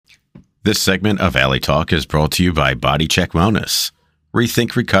This segment of Alley Talk is brought to you by Body Check Wellness.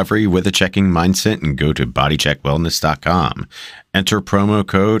 Rethink recovery with a checking mindset and go to bodycheckwellness.com. Enter promo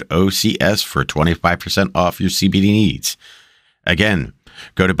code OCS for 25% off your CBD needs. Again,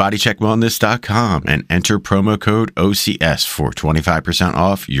 go to bodycheckwellness.com and enter promo code OCS for 25%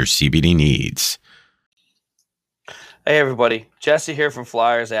 off your CBD needs. Hey everybody, Jesse here from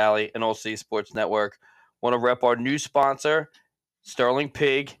Flyers Alley and Old City Sports Network. Want to rep our new sponsor, Sterling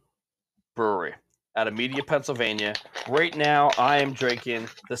Pig Brewery out of Media, Pennsylvania. Right now, I am drinking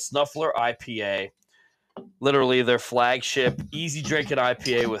the Snuffler IPA, literally their flagship, easy drinking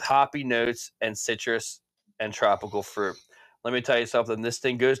IPA with hoppy notes and citrus and tropical fruit. Let me tell you something. This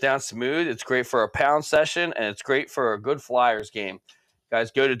thing goes down smooth. It's great for a pound session, and it's great for a good Flyers game.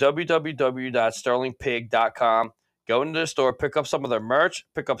 Guys, go to www.sterlingpig.com. Go into the store, pick up some of their merch,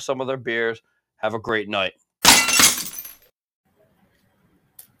 pick up some of their beers. Have a great night.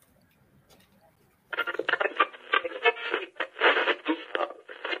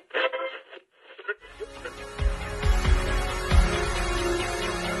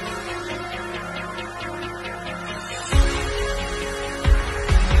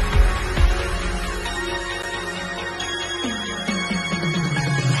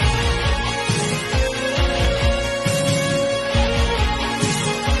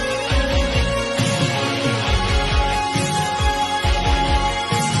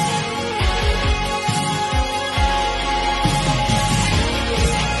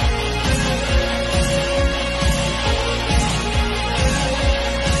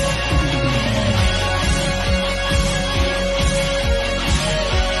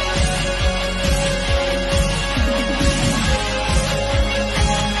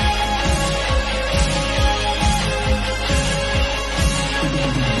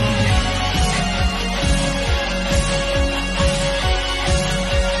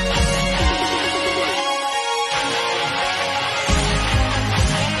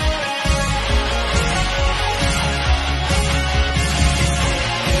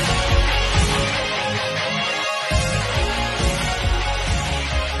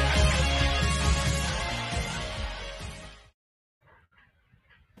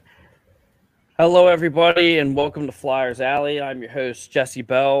 Hello, everybody, and welcome to Flyers Alley. I'm your host, Jesse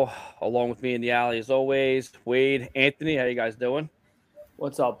Bell. Along with me in the alley, as always, Wade, Anthony. How you guys doing?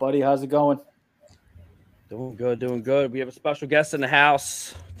 What's up, buddy? How's it going? Doing good, doing good. We have a special guest in the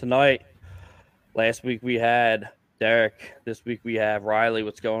house tonight. Last week we had Derek. This week we have Riley.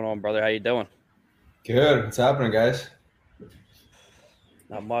 What's going on, brother? How you doing? Good. What's happening, guys?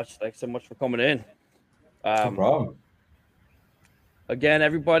 Not much. Thanks so much for coming in. No problem. Again,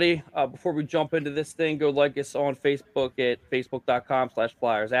 everybody, before we jump into this thing, go like us on Facebook at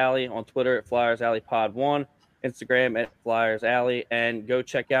facebook.com/Flyers Alley, on Twitter at Flyers Alley Pod 1, Instagram at Flyers Alley, and go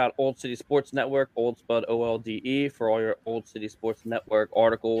check out Old City Sports Network, Old Spud OLDE, for all your Old City Sports Network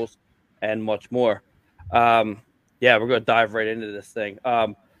articles and much more. Yeah, we're going to dive right into this thing.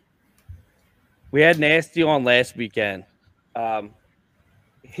 We had Nasty on last weekend.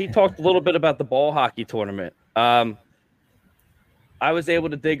 He talked a little bit about the ball hockey tournament. I was able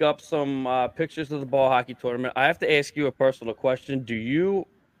to dig up some pictures of the ball hockey tournament. I have to ask you a personal question. Do you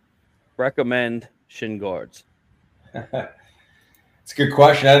recommend shin guards? It's a good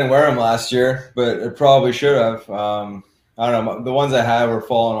question. I didn't wear them last year, but it probably should have. I don't know. The ones I had were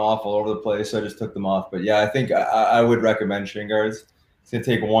falling off all over the place, so I just took them off. But yeah, I think I would recommend shin guards. It's gonna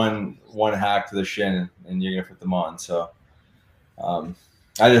take one hack to the shin, and you're gonna put them on. So I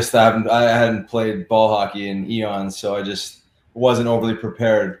hadn't played ball hockey in eons, so I just wasn't overly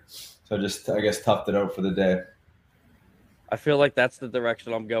prepared, so I guess toughed it out for the day. I feel like that's the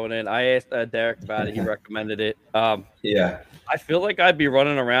direction I'm going in. I asked Derek about it. He recommended it. Yeah. I feel like I'd be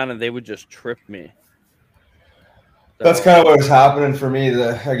running around and they would just trip me. So, that's kind of what was happening for me.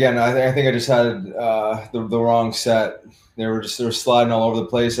 Again, I think I just had the wrong set. They were sliding all over the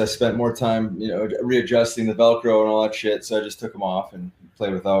place. I spent more time, readjusting the Velcro and all that shit, so I just took them off and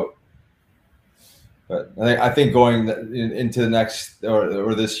played without. But I think going into the next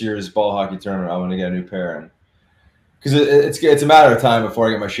or this year's ball hockey tournament, I'm going to get a new pair, because it's a matter of time before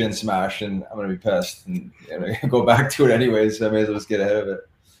I get my shin smashed, and I'm going to be pissed and go back to it anyways. So I may as well just get ahead of it.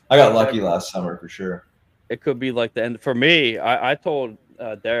 I got lucky last summer for sure. It could be like the end for me. I told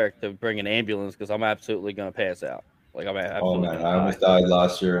Derek to bring an ambulance because I'm absolutely going to pass out. Like I'm absolutely. Oh man, I almost died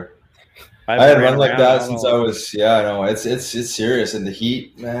last year. I had run like that since I was, I know it's serious. And the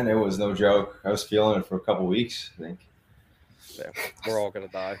heat, man, it was no joke. I was feeling it for a couple of weeks, I think. Yeah, we're all gonna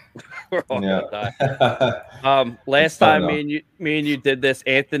die. We're all gonna die. Last time me and you did this,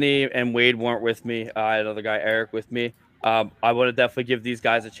 Anthony and Wade weren't with me. I had another guy, Eric, with me. I want to definitely give these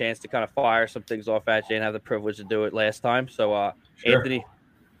guys a chance to kind of fire some things off at you and have the privilege to do it last time. So, Sure. Anthony,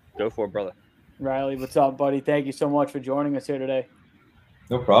 go for it, brother. Riley, what's up, buddy? Thank you so much for joining us here today.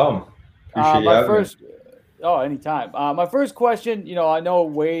 No problem. Appreciate you having me. Anytime. My first question, I know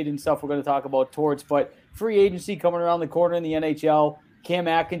Wade and stuff we're going to talk about Torts, but free agency coming around the corner in the NHL. Cam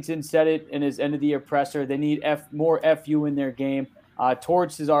Atkinson said it in his end of the year presser. They need more FU in their game.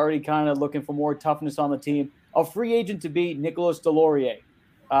 Torts is already kind of looking for more toughness on the team. A free agent to be Nicolas Deslauriers.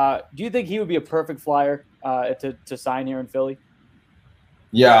 Do you think he would be a perfect Flyer to sign here in Philly?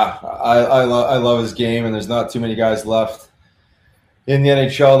 Yeah, I love his game, and there's not too many guys left in the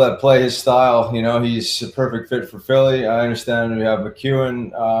NHL that play his style. He's a perfect fit for Philly. I understand we have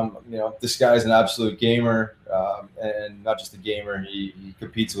McEwen. This guy's an absolute gamer, and not just a gamer. He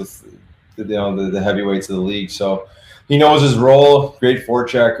competes with the heavyweights of the league. So he knows his role. Great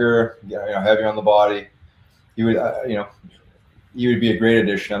forechecker. Heavy on the body. He would he would be a great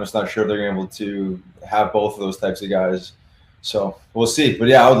addition. I'm just not sure if they're able to have both of those types of guys. So we'll see. But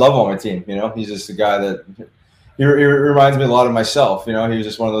yeah, I would love him on my team. He's just a guy that. He reminds me a lot of myself. He was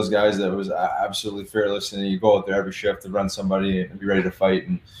just one of those guys that was absolutely fearless, and you go out there every shift to run somebody and be ready to fight,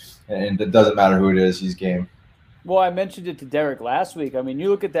 and it doesn't matter who it is, he's game. Well, I mentioned it to Derek last week. I mean, you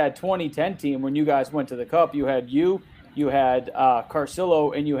look at that 2010 team when you guys went to the Cup. You had Carcillo,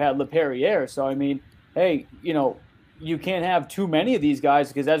 and you had Leperrier. So I mean, hey, you can't have too many of these guys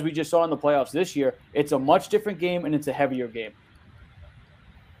because, as we just saw in the playoffs this year, it's a much different game and it's a heavier game.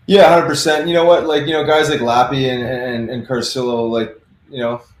 Yeah, 100%. You know what? Guys like Lappy and Carcillo,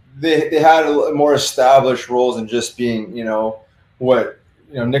 they had more established roles than just being, Nick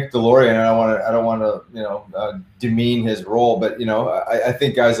Deslauriers. And I don't want to demean his role, but I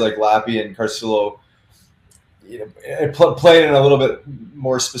think guys like Lappy and Carcillo, played in a little bit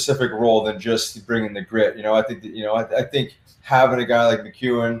more specific role than just bringing the grit. I think that, I think having a guy like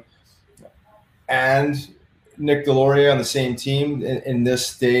McEwen and Nick Deslauriers on the same team in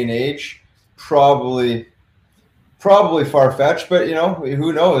this day and age, probably far-fetched, but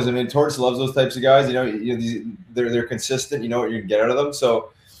who knows? I mean, Torts loves those types of guys. They're consistent. You know what you can get out of them.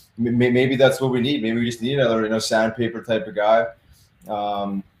 So maybe that's what we need. Maybe we just need another sandpaper type of guy.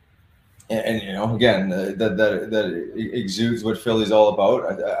 Again, that exudes what Philly's all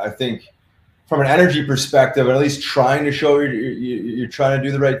about. I think from an energy perspective, at least trying to show you're trying to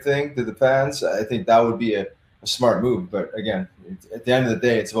do the right thing to the fans, I think that would be a smart move. But again, at the end of the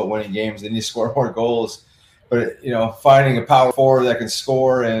day, it's about winning games. They need to score more goals. But finding a power forward that can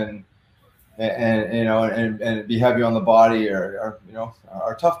score and be heavy on the body are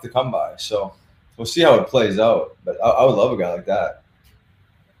tough to come by. So we'll see how it plays out. But I would love a guy like that.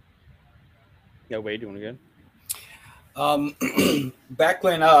 Yeah, Wade, do you want to go? Back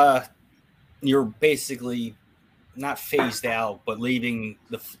when you're basically not phased out, but leaving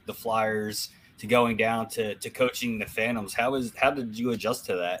the Flyers to going down to coaching the Phantoms, how did you adjust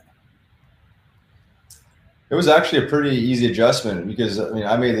to that? It was actually a pretty easy adjustment because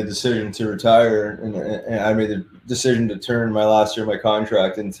I made the decision to retire and I made the decision to turn my last year of my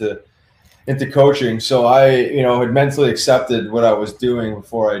contract into coaching. So I had mentally accepted what I was doing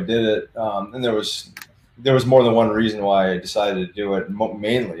before I did it, and there was more than one reason why I decided to do it,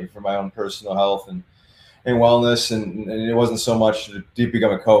 mainly for my own personal health and wellness, and it wasn't so much to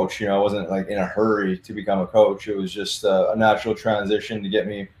become a coach. I wasn't in a hurry to become a coach. It was just a natural transition to get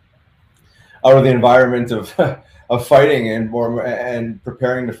me out of the environment of fighting and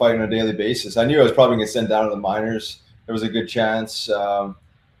preparing to fight on a daily basis. I knew I was probably going to send down to the minors. There was a good chance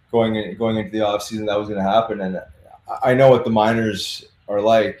going into the offseason that was going to happen, and I know what the minors are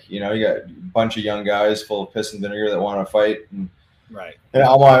like. You got a bunch of young guys full of piss and vinegar that want to fight. Right. And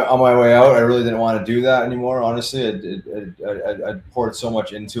on my way out, I really didn't want to do that anymore. Honestly, I poured so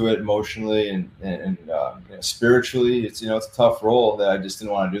much into it emotionally and spiritually. It's a tough role that I just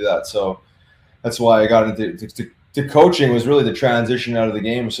didn't want to do that. So that's why I got into coaching. Was really the transition out of the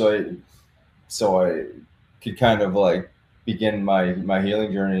game. So I could kind of begin my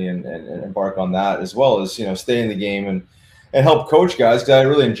healing journey and embark on that, as well as stay in the game and help coach guys, because I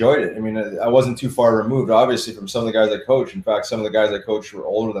really enjoyed it. I mean, I wasn't too far removed, obviously, from some of the guys I coached. In fact, some of the guys I coached were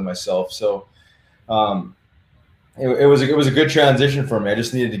older than myself. So it was a good transition for me. I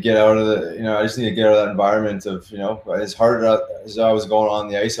just needed to get out of that environment of, as hard as I was going on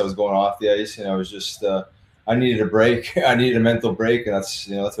the ice, I was going off the ice. It was just I needed a break. I needed a mental break, and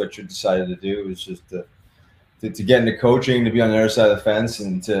that's what you decided to do, was just to get into coaching, to be on the other side of the fence,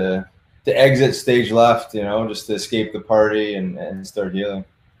 and to exit stage left, just to escape the party and start healing.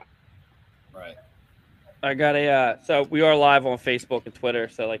 Right. I got a so we are live on Facebook and Twitter,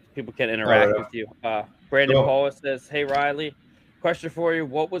 so like people can interact with you. Brandon Cool. Paula says, "Hey Riley, question for you: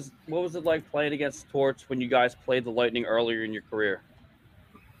 What was it like playing against Torts when you guys played the Lightning earlier in your career?"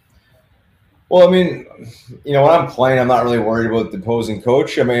 Well, I mean, when I'm playing, I'm not really worried about the opposing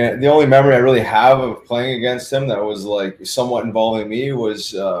coach. I mean, the only memory I really have of playing against him that was like somewhat involving me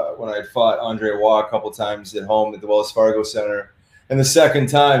was when I fought Andre Waugh a couple times at home at the Wells Fargo Center. And the second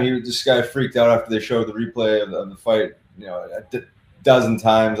time, this guy freaked out after they showed the replay of the fight, a dozen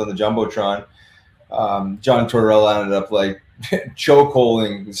times on the Jumbotron. John Tortorella ended up like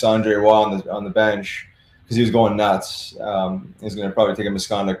chokeholding Andre Waugh on the bench because he was going nuts. He was going to probably take a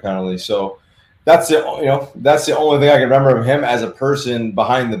misconduct penalty. So that's the only thing I can remember of him as a person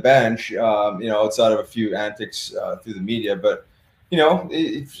behind the bench. Outside of a few antics through the media, but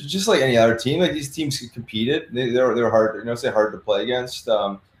it's just like any other team. Like these teams competed. They were hard. Hard to play against.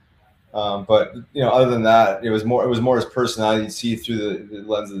 But other than that, it was more his personality. You'd see through the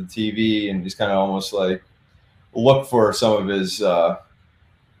lens of the TV and just kind of almost like look for some of his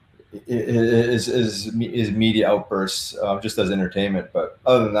media outbursts just as entertainment. But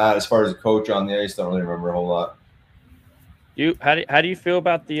other than that, as far as a coach on the ice, don't really remember a whole lot. How do you feel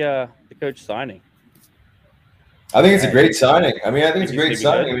about the coach signing? I think it's a great signing. I think it's a great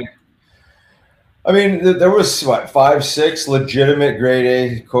signing. I mean, there was 5, 6 legitimate grade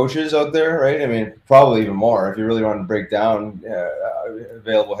A coaches out there, right? I mean, probably even more if you really want to break down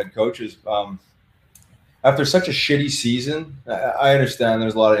available head coaches. After such a shitty season, I understand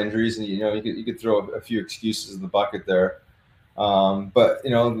there's a lot of injuries, and you could throw a few excuses in the bucket there. But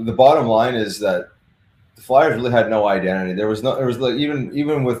the bottom line is that the Flyers really had no identity. There was like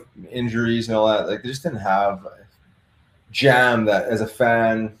even with injuries and all that, like they just didn't have jam that as a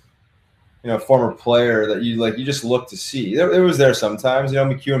fan, former player that you just look to see. It was there sometimes.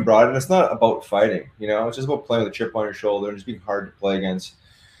 McEwen brought it, and it's not about fighting. It's just about playing with a chip on your shoulder and just being hard to play against.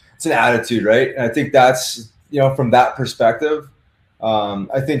 It's an attitude, right? And I think that's from that perspective,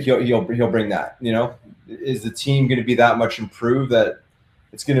 I think he'll bring that. Is the team going to be that much improved that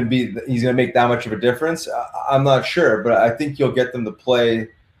he's going to make that much of a difference? I'm not sure, but I think he'll get them to play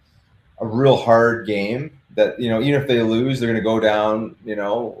a real hard game. That even if they lose, they're going to go down,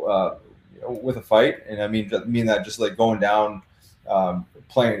 with a fight. And I mean that just like going down,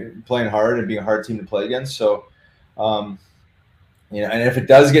 playing hard and being a hard team to play against. So. And if it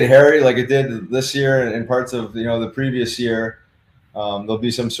does get hairy like it did this year and parts of the previous year, there'll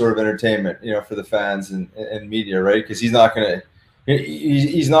be some sort of entertainment for the fans and media, right? Because he's not gonna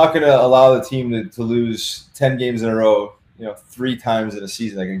allow the team to lose 10 games in a row 3 times in a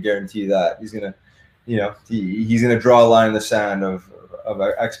season. I can guarantee that he's gonna draw a line in the sand of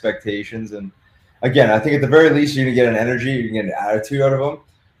expectations. And again, I think at the very least you're gonna get an energy, you can get an attitude out of him.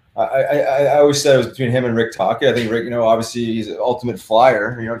 I always said it was between him and Rick Tocchet. I think Rick, obviously he's an ultimate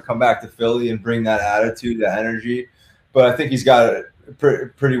Flyer, come back to Philly and bring that attitude, that energy. But I think he's got it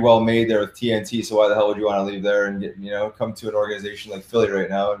pretty well made there with TNT. So why the hell would you want to leave there and get, come to an organization like Philly right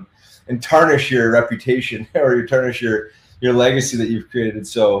now and tarnish your reputation or you tarnish your legacy that you've created?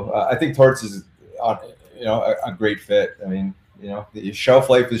 So I think Torts is on, a great fit. I mean, the shelf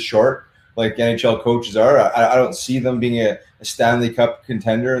life is short, like NHL coaches are. I don't see them being a Stanley Cup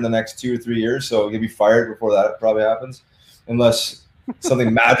contender in the next 2 or 3 years. So he'll be fired before that probably happens, unless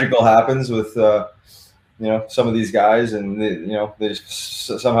something magical happens with, some of these guys and they just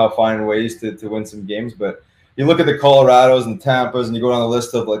somehow find ways to win some games. But you look at the Colorados and Tampas and you go down the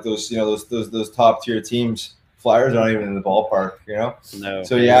list of like those, those top tier teams, Flyers aren't even in the ballpark, No.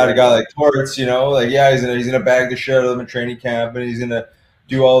 So you had a guy like Torts, he's gonna bag the shit out of them in training camp and he's gonna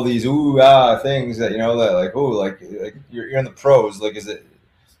do all these things that that you're in the pros. Like, is it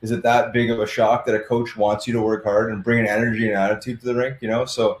that big of a shock that a coach wants you to work hard and bring an energy and attitude to the rink?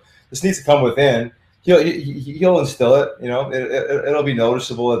 So this needs to come within. He'll instill it. It'll be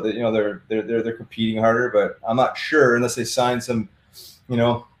noticeable that they're competing harder. But I'm not sure unless they sign some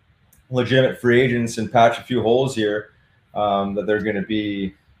legitimate free agents and patch a few holes here that they're going to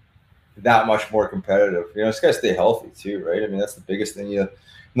be that much more competitive. It's got to stay healthy too, right? I mean, that's the biggest thing.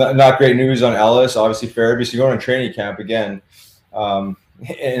 Not great news on Ellis, obviously Farabee. So you're going to training camp again in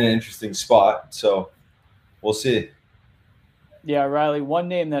an interesting spot. So we'll see. Yeah, Riley, one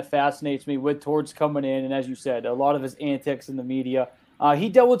name that fascinates me with Torts coming in, and as you said, a lot of his antics in the media. He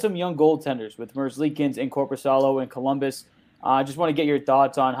dealt with some young goaltenders with Merzlikins and Korpisalo in Columbus. I just want to get your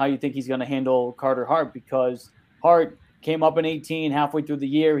thoughts on how you think he's going to handle Carter Hart, because Hart came up in 18 halfway through the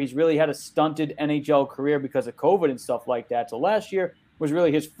year. He's really had a stunted NHL career because of COVID and stuff like that. So last year was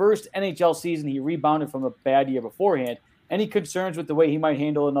really his first NHL season. He rebounded from a bad year beforehand. Any concerns with the way he might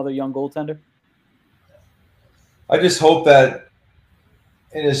handle another young goaltender? I just hope that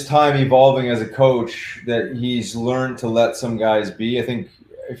in his time evolving as a coach that he's learned to let some guys be. I think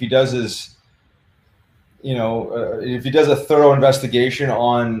if he does his, if he does a thorough investigation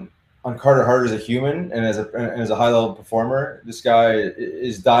on Carter Hart as a human and as a high level performer, this guy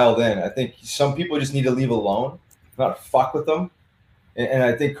is dialed in. I think some people just need to leave alone, not fuck with them. And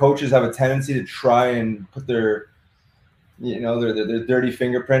I think coaches have a tendency to try and put their dirty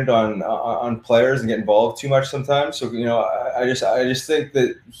fingerprint on players and get involved too much sometimes. So, I just think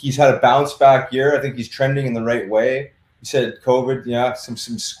that he's had a bounce back year. I think he's trending in the right way. You said COVID, some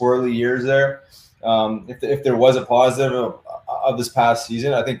squirrely years there. If there was a positive of this past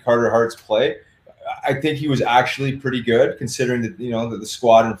season, I think Carter Hart's play. I think he was actually pretty good considering that the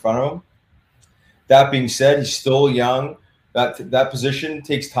squad in front of him. That being said, he's still young. That position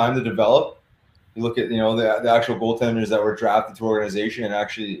takes time to develop. You look at the actual goaltenders that were drafted to organization and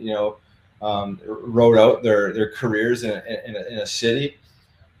actually wrote out their careers in a city.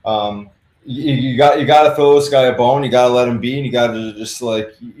 You got to throw this guy a bone. You got to let him be, and you got to just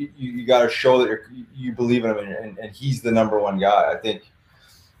you got to show that you believe in him, and he's the number one guy. I think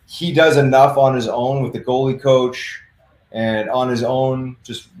he does enough on his own with the goalie coach, and on his own,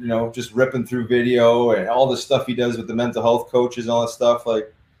 just ripping through video and all the stuff he does with the mental health coaches and all that stuff.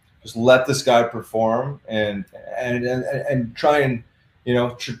 Just let this guy perform and try and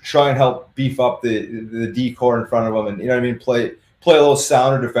try and help beef up the D core in front of him, and play a little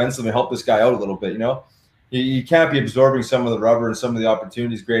sounder defensive and help this guy out a little bit. You can't be absorbing some of the rubber and some of the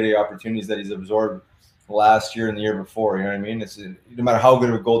opportunities, grade A opportunities that he's absorbed last year and the year before. You know what I mean? It's no matter how good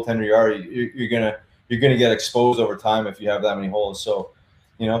of a goaltender you are, you're gonna get exposed over time if you have that many holes. So,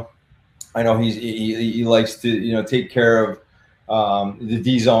 I know he likes to take care of the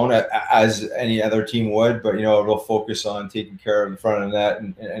D zone as any other team would, but a real focus on taking care of the front of the net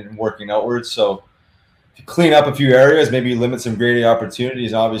and working outwards. So if you clean up a few areas, maybe you limit some grade A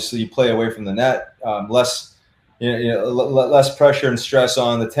opportunities. Obviously, you play away from the net, less pressure and stress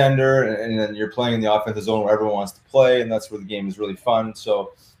on the tender, and then you're playing in the offensive zone where everyone wants to play, and that's where the game is really fun.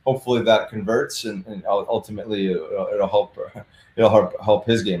 So hopefully that converts, and ultimately it'll help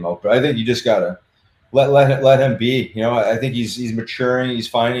his game out. But I think you just gotta let him be. I think he's maturing. He's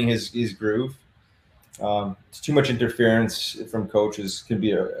finding his groove. It's too much interference from coaches can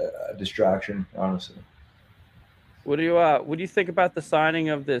be a distraction, honestly. What do you think about the signing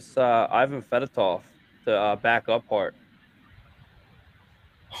of this Ivan Fedotov to back up Hart?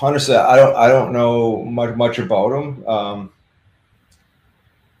 Honestly, I don't know much about him.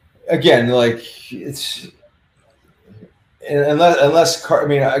 Again, it's. Unless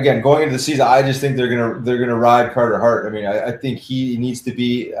again, going into the season, I just think they're gonna ride Carter Hart. I think he needs to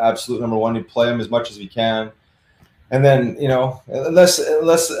be absolute number one. You play him as much as we can, and then unless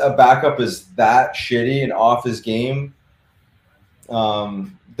a backup is that shitty and off his game,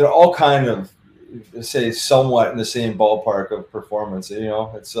 they're all kind of say somewhat in the same ballpark of performance.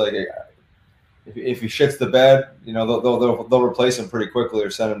 It's like if he shits the bed, they'll replace him pretty quickly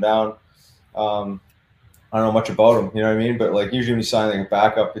or send him down. I don't know much about him, you know what I mean? But usually when you sign a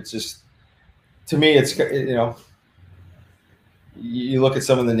backup, it's just, to me, it's you look at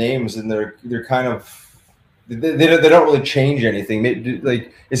some of the names and they're kind of they don't really change anything.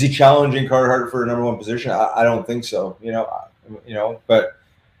 Is he challenging Carter Hart for a number one position? I don't think so. But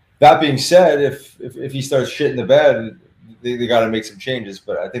that being said, if he starts shitting the bed, they got to make some changes.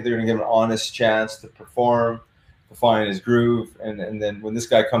 But I think they're going to give him an honest chance to perform, to find his groove, and then when this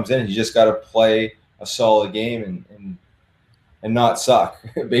guy comes in, he just got to play a solid game and not suck,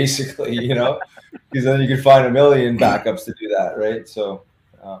 basically, because then you can find a million backups to do that, right? So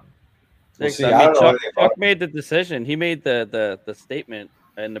we'll see. Chuck made the decision. He made the statement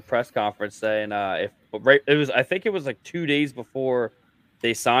in the press conference saying I think it was 2 days before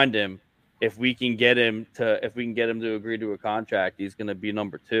they signed him. If we can get him to agree to a contract, he's going to be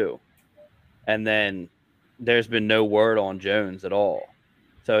number 2. And then there's been no word on Jones at all.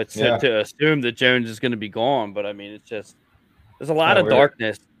 So it's to assume that Jones is going to be gone, but it's just there's a lot of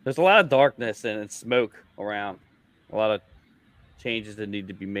darkness. There's a lot of darkness and smoke around. A lot of changes that need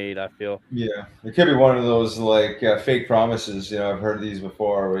to be made, I feel. Yeah, it could be one of those fake promises. I've heard these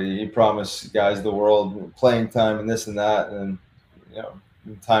before, where you promise guys the world, playing time, and this and that, and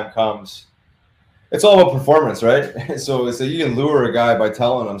when time comes, it's all about performance, right? So you can lure a guy by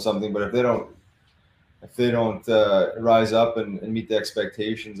telling them something, but if they don't rise up and meet the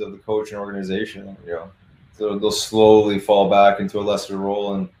expectations of the coach and organization, they'll slowly fall back into a lesser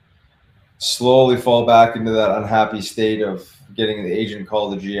role and slowly fall back into that unhappy state of getting the agent call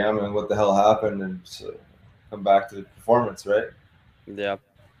the GM and what the hell happened, and come back to the performance, right? Yeah.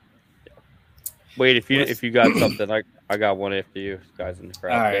 Wait, if you got something, I got one after you guys in the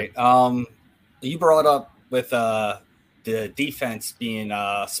crowd. All right. You brought up with the defense being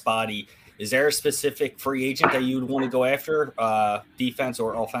spotty. Is there a specific free agent that you would want to go after, defense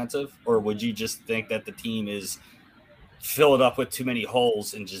or offensive, or would you just think that the team is filled up with too many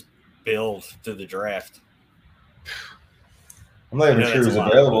holes and just build through the draft? I'm not even sure who's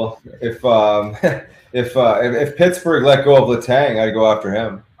available. If Pittsburgh let go of Letang, I'd go after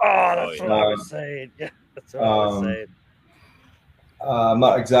him. Oh, that's what I was saying. Yeah, that's what I was saying. I'm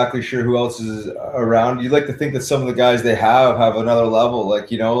not exactly sure who else is around. You'd like to think that some of the guys they have another level, like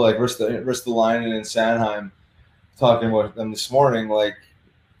Ristolainen and Sanheim. Talking about them this morning, like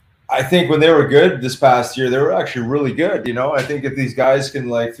I think when they were good this past year, they were actually really good. I think if these guys can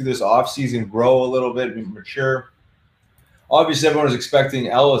through this offseason grow a little bit, mature. Obviously, everyone was expecting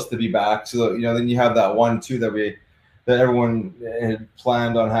Ellis to be back, so then you have that 1-2 that everyone had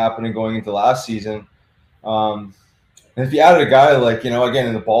planned on happening going into last season. And if you added a guy again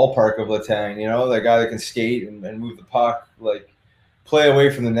in the ballpark of Letang, that guy that can skate and move the puck, play away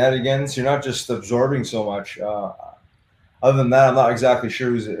from the net again, so you're not just absorbing so much. Other than that, I'm not exactly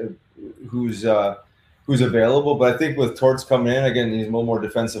sure who's available, but I think with Torts coming in again, he's a little more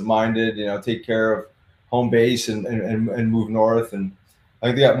defensive minded. Take care of home base and move north, and I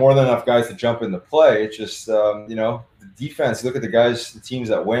think they got more than enough guys to jump into play. It's just the defense. Look at the teams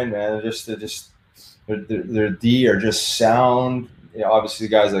that win, man. Their D are just sound. Obviously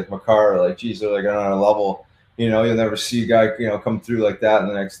guys like Makar are they're on a level. You'll never see a guy come through like that in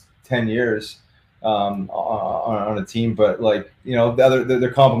the next 10 years on a team. But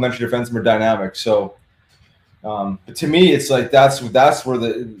their complementary defensemen are dynamic. So, but to me, it's that's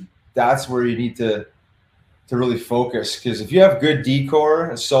where you need to really focus, because if you have good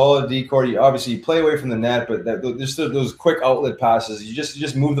decor, a solid decor, you obviously play away from the net, but just those quick outlet passes, you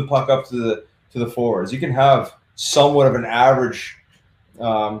just move the puck up to the forwards. You can have somewhat of an average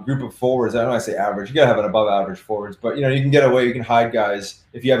group of forwards. I don't want to say average. You got to have an above average forwards, but you can get away. You can hide guys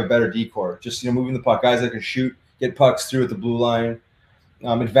if you have a better decor. Just moving the puck, guys that can shoot, get pucks through at the blue line,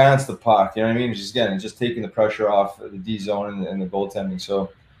 advance the puck. You know what I mean? Just taking the pressure off the D zone and the goaltending. So,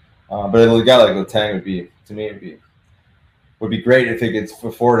 but a guy like Letang would be great if they could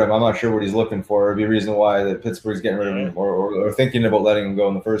afford him. I'm not sure what he's looking for. It'd be a reason why that Pittsburgh's getting rid of him or thinking about letting him go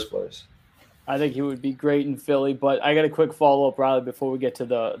in the first place. I think he would be great in Philly, but I got a quick follow-up, Riley, before we get to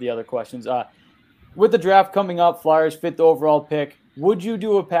the other questions. With the draft coming up, Flyers 5th overall pick, would you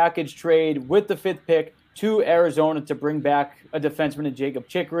do a package trade with the 5th pick to Arizona to bring back a defenseman in Jacob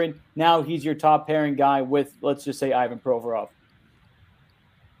Chychrun? Now he's your top pairing guy with, let's just say, Ivan Provorov.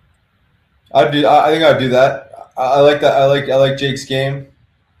 I think I'd do that. I like that. I like Jake's game.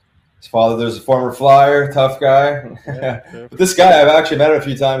 His father, there's a former Flyer, tough guy. Yeah, but this guy, I've actually met him a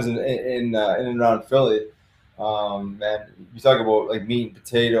few times in and around Philly. Man, you talk about meat and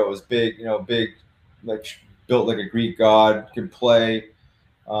potatoes, big, built like a Greek god, can play.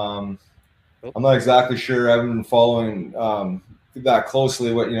 I'm not exactly sure. I haven't been following that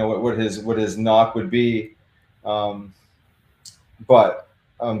closely. What his knock would be, but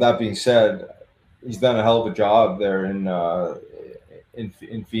that being said, he's done a hell of a job there in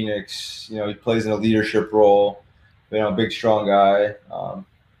Phoenix. He plays in a leadership role. Big, strong guy.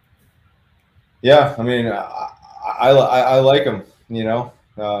 I like him.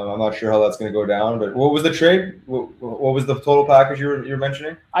 I'm not sure how that's going to go down. But what was the trade? What was the total package you were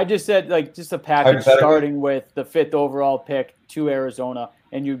mentioning? I just said just a package starting with the 5th overall pick to Arizona,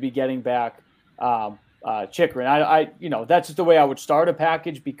 and you'd be getting back Chychrun. That's just the way I would start a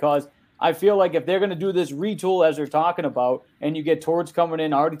package, because I feel like if they're going to do this retool as they're talking about, and you get Torts coming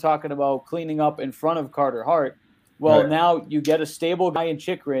in, already talking about cleaning up in front of Carter Hart, well, Now you get a stable guy in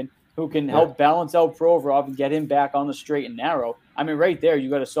Chychrun who can help balance out Provorov and get him back on the straight and narrow. I mean, right there, you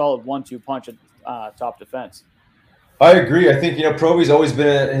got a solid 1-2 punch at top defense. I agree. I think, Provy's always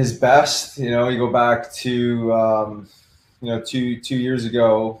been at his best. You go back to, 2 years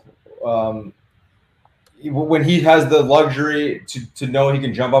ago, when he has the luxury to know he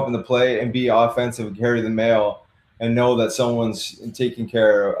can jump up in the play and be offensive and carry the mail and know that someone's taking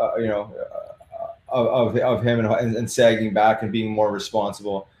care of him and sagging back and being more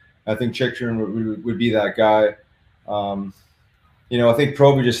responsible. I think Chychrun would be that guy. I think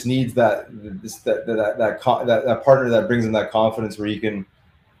Provy just needs that partner that brings him that confidence where he can,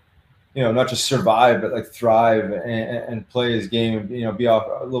 not just survive, but thrive and play his game and, be a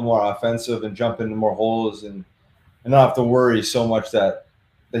little more offensive and jump into more holes and not have to worry so much that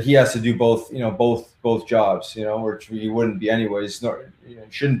he has to do both jobs, which he wouldn't be anyways,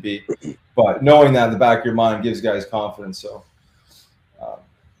 shouldn't be. But knowing that in the back of your mind gives guys confidence. So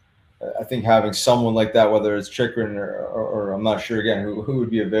I think having someone like that, whether it's Chychrun or I'm not sure again who would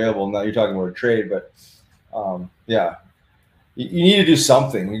be available. Now you're talking about a trade, but yeah, you need to do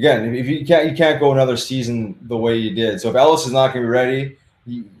something. Again, if you can't go another season the way you did. So if Ellis is not going to be ready,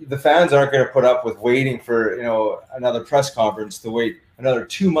 the fans aren't going to put up with waiting for another press conference to wait another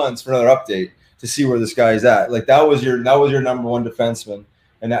 2 months for another update to see where this guy's at. Like that was your number one defenseman,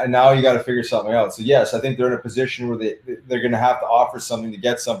 and now you got to figure something out. So yes, I think they're in a position where they're going to have to offer something to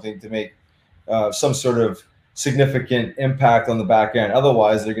get something to make some sort of significant impact on the back end.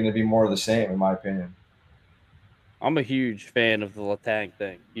 Otherwise, they're going to be more of the same, in my opinion. I'm a huge fan of the Letang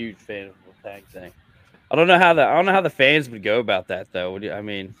thing. Huge fan of the Letang thing. I don't know how the fans would go about that though. I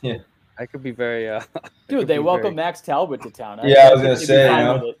mean, yeah. I could be very. Dude, they welcome Max Talbot to town. I was gonna say,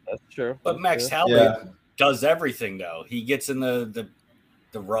 that's true. But Max Talbot does everything though. He gets in the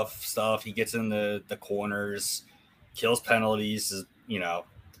rough stuff. He gets in the corners, kills penalties.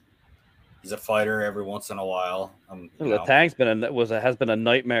 He's a fighter every once in a while. Letang's has been a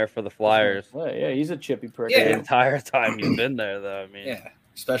nightmare for the Flyers. Yeah, he's a chippy prick. The entire time he's been there, though. I mean, yeah,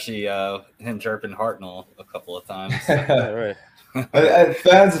 especially him chirping Hartnell a couple of times. Right.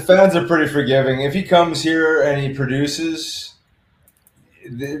 Fans are pretty forgiving. If he comes here and he produces,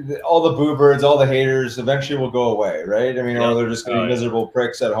 all the boo birds, all the haters, eventually will go away, right? I mean, or they're just going to be miserable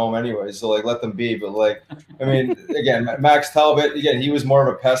pricks at home anyway. So let them be. But I mean, again, Max Talbot, again, he was more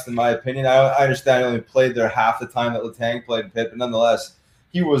of a pest in my opinion. I understand he only played there half the time that Letang played in Pitt, but nonetheless,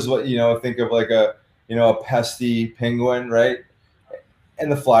 he was what think of like a pesty penguin, right?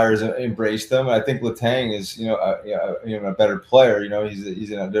 And the Flyers embraced him. I think Letang is a better player.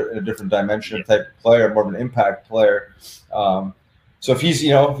 He's in a different dimension of type of player, more of an impact player. So if he's,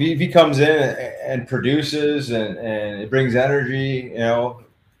 if he comes in and produces and it brings energy,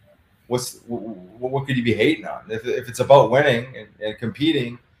 what could you be hating on? If it's about winning and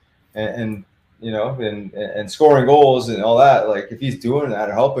competing and scoring goals and all that, like if he's doing that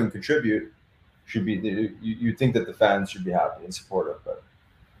or helping contribute, should be you think that the fans should be happy and supportive. But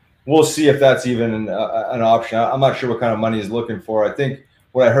we'll see if that's even an option. I'm not sure what kind of money he's looking for. I think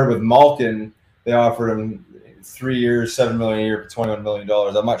what I heard with Malkin, they offered him 3 years, $7 million a year for $21 million.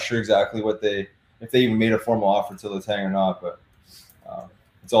 I'm not sure exactly if they even made a formal offer to Letang or not, but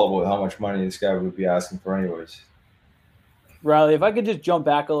it's all about how much money this guy would be asking for anyways. Riley, if I could just jump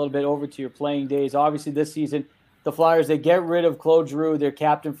back a little bit over to your playing days. Obviously this season, the Flyers, they get rid of Claude Giroux, their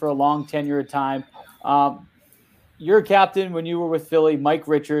captain for a long tenure of time. You're a captain when you were with Philly, Mike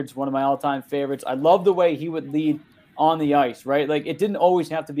Richards, one of my all-time favorites. I love the way he would lead on the ice, right? Like it didn't always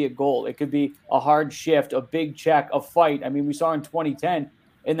have to be a goal. It could be a hard shift, a big check, a fight. I mean, we saw in 2010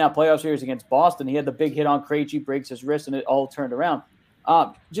 in that playoff series against Boston, he had the big hit on Krejci, breaks his wrist, and it all turned around.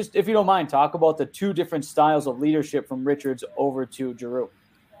 Just if you don't mind, talk about the two different styles of leadership from Richards over to Giroux.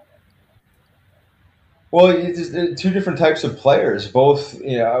 Well, it's two different types of players, both,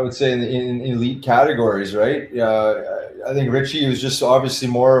 I would say in elite categories, right? I think Richie was just obviously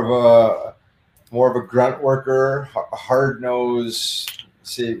more of a grunt worker, hard-nosed,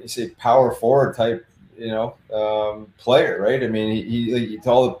 say power forward type, player, right? I mean, he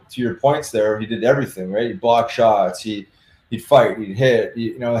to your points there, he did everything, right? He blocked shots, he'd fight, he'd hit,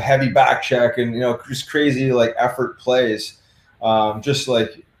 heavy back check, and just crazy effort plays, just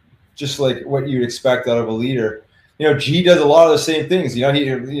like what you'd expect out of a leader. G does a lot of the same things.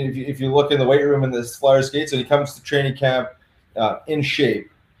 If you look in the weight room in the Flyers skates, and he comes to training camp in shape.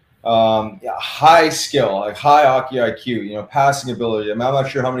 High skill, high hockey IQ, passing ability. I mean, I'm not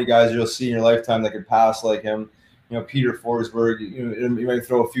sure how many guys you'll see in your lifetime that can pass like him. Peter Forsberg, you might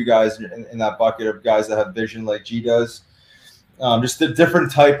throw a few guys in that bucket of guys that have vision like G does. Just a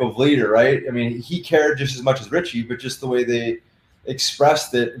different type of leader, right? I mean, he cared just as much as Richie, but just the way they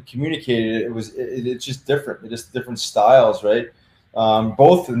expressed it and communicated it, it's just different. It's just different styles, right?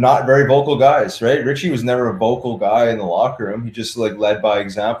 Both not very vocal guys, right? Richie was never a vocal guy in the locker room. He just led by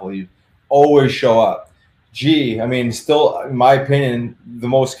example. He'd always show up. G, I mean, still, in my opinion, the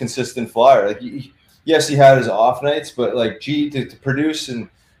most consistent Flyer. Yes, he had his off nights, but G to produce and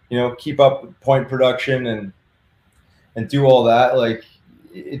keep up point production and do all that,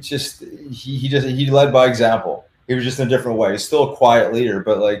 it's just he led by example. He was just in a different way. He's still a quiet leader,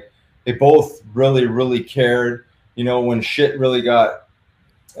 but they both really, really cared. When shit really got,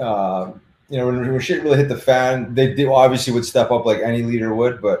 when shit really hit the fan, they obviously would step up like any leader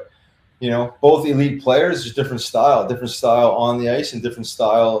would. But, both elite players, just different style on the ice and different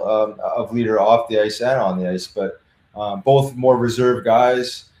style of leader off the ice and on the ice. But both more reserved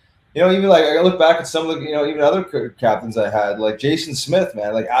guys. Even I look back at some of the, even other captains I had, like Jason Smith,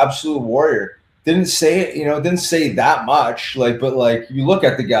 man, absolute warrior. didn't say that much. But you look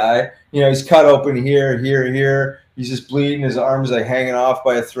at the guy, he's cut open here. He's just bleeding. His arms like hanging off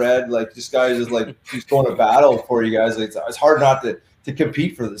by a thread. Like this guy is just he's going to battle for you guys. Like, it's hard not to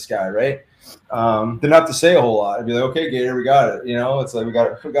compete for this guy, right? Then not to say a whole lot. I'd be like, okay, Gator, we got it. It's like we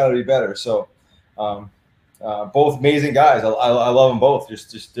got to be better. So, both amazing guys. I love them both.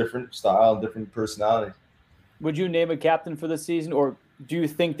 Just different style and different personality. Would you name a captain for this season, or do you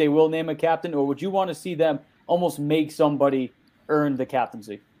think they will name a captain, or would you want to see them almost make somebody earn the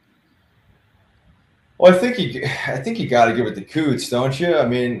captaincy? Well, I think you got to give it to Coots, don't you? I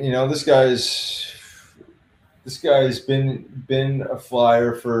mean, this guy's been a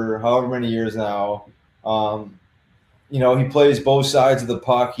Flyer for however many years now. He plays both sides of the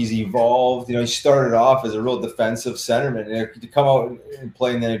puck. He's evolved. He started off as a real defensive centerman. To come out and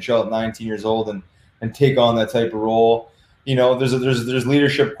play in the NHL at 19 years old and take on that type of role. There's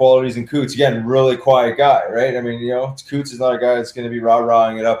leadership qualities in Coots. Again, really quiet guy, right? I mean, Coots is not a guy that's going to be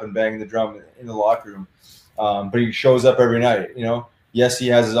rah-rahing it up and banging the drum in the locker room. But he shows up every night, Yes, he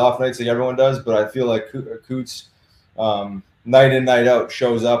has his off nights like everyone does, but I feel like Coots, night in, night out,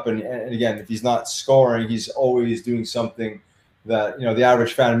 shows up. And again, if he's not scoring, he's always doing something that, the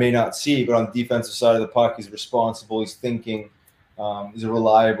average fan may not see. But on the defensive side of the puck, he's responsible. He's thinking. He's a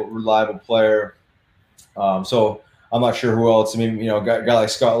reliable player. So I'm not sure who else. I mean, a guy like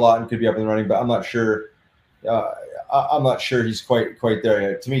Scott Laughton could be up and running, but I'm not sure. I'm not sure he's quite there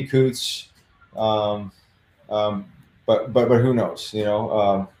yet. To me, Coots. But who knows?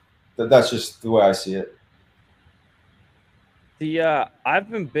 That's just the way I see it. I've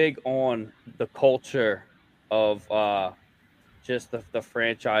been big on the culture of just the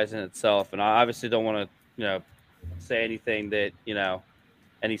franchise in itself, and I obviously don't want to say anything that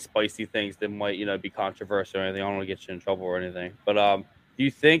any spicy things that might be controversial or anything. I don't want to get you in trouble or anything. But do you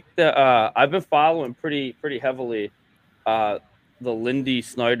think that I've been following pretty heavily the Lindy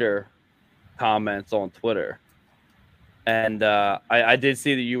Snyder comments on Twitter, and I did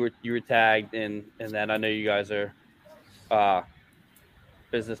see that you were tagged in that. I know you guys are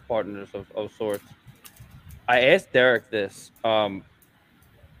business partners of sorts. I asked Derek this. How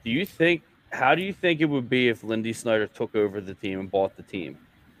do you think it would be if Lindy Snyder took over the team and bought the team?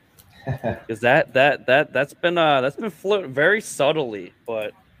 Because that's been floating very subtly,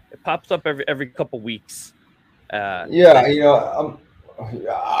 but it pops up every couple weeks. I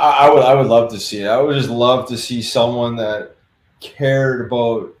would love to see it. I would just love to see someone that cared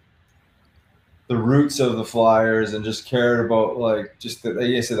about the roots of the Flyers and just cared about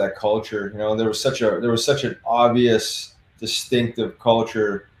that culture. There was such an obvious, distinctive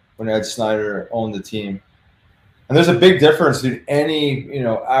culture when Ed Snyder owned the team. And there's a big difference between any,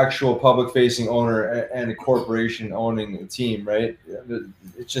 actual public-facing owner and a corporation owning a team, right?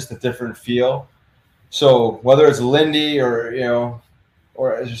 It's just a different feel. So whether it's Lindy or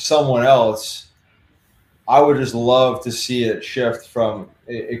someone else, I would just love to see it shift from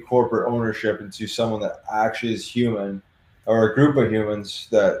a corporate ownership into someone that actually is human, or a group of humans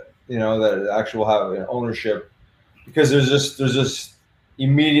that that actually have an ownership, because there's just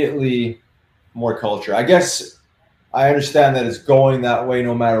immediately more culture. I guess I understand that it's going that way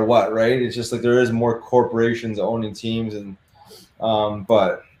no matter what, right? It's just like there is more corporations owning teams, and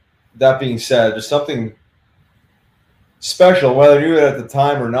but that being said, there's something special, whether you knew it at the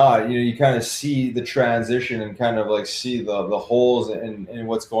time or not. You kind of see the transition and kind of see the holes in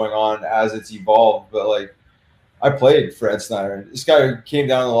what's going on as it's evolved. But I played for Ed Snyder. This guy came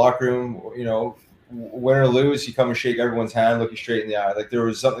down in the locker room, win or lose, he come and shake everyone's hand, look you straight in the eye. There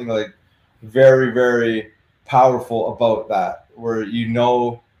was something very, very powerful about that, where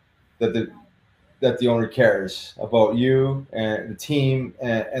that the owner cares about you and the team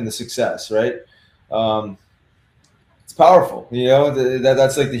and the success, right? It's powerful,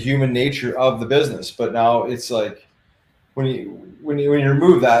 that's the human nature of the business. But now it's when you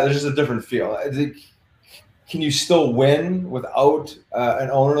remove that, there's just a different feel. Can you still win without an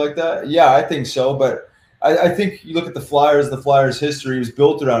owner like that? Yeah, I think so. But I think you look at the Flyers' history was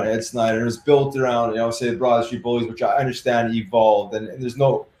built around Ed Snyder. It was built around, say, the Broad Street Bullies, which I understand evolved. And there's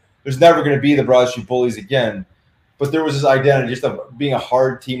never going to be the Broad Street Bullies again. But there was this identity just of being a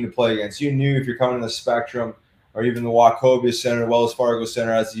hard team to play against. You knew if you're coming in the Spectrum or even the Wachovia Center, Wells Fargo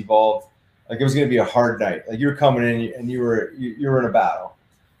Center as it evolved, it was going to be a hard night. You were coming in and you were in a battle.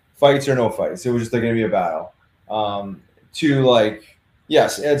 Fights or no fights. It was just going to be a battle.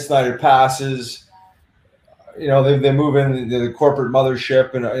 Yes, Ed Snyder passes. They move in the corporate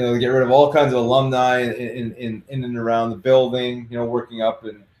mothership, and they get rid of all kinds of alumni in and around the building. Working up,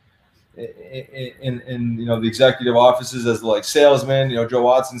 and in the executive offices as like salesmen, Joe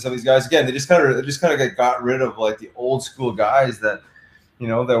Watson, some of these guys. Again, they just kind of got rid of like the old school guys that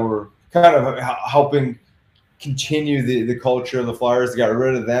that were kind of helping continue the culture of the Flyers. They got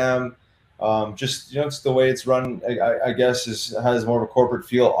rid of them. Just it's the way it's run. I guess has more of a corporate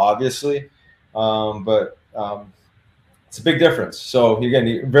feel, obviously, but it's a big difference. So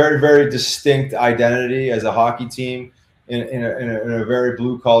again, very, very distinct identity as a hockey team in a very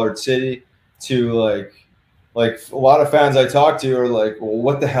blue collared city. To like a lot of fans I talk to are like, well,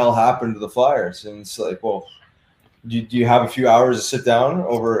 what the hell happened to the Flyers? And it's like, well, do you have a few hours to sit down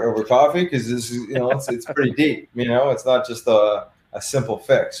over coffee? Because this is it's pretty deep. It's not just a simple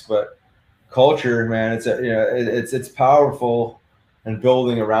fix, but culture, man, it's powerful, and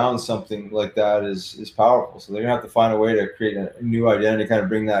building around something like that is powerful. So they're gonna have to find a way to create a new identity, kind of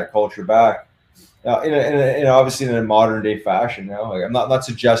bring that culture back, obviously in a modern day fashion. Like I'm not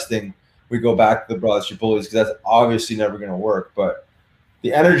suggesting we go back to the Broad Street Bullies, because that's obviously never going to work. But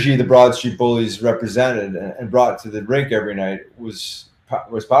the energy the Broad Street Bullies represented and brought to the rink every night was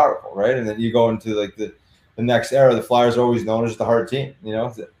powerful, right? And then you go into like the next era. The Flyers are always known as the hard team.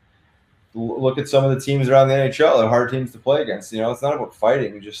 Look at some of the teams around the NHL. They're hard teams to play against. It's not about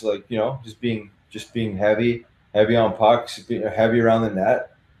fighting, just like just being heavy on pucks, heavy around the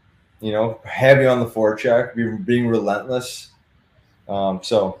net. Heavy on the forecheck, being relentless.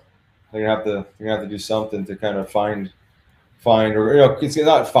 So they're gonna have to do something to kind of find, or it's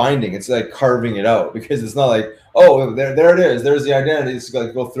not finding. It's like carving it out, because it's not like, oh, there it is. There's the identity. It's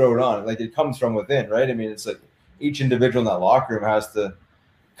like go throw it on. Like it comes from within, right? I mean, it's like each individual in that locker room has to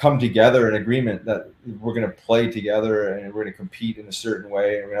come together in agreement that we're going to play together and we're going to compete in a certain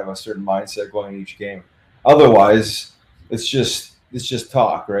way, and we're going to have a certain mindset going in each game. Otherwise, it's just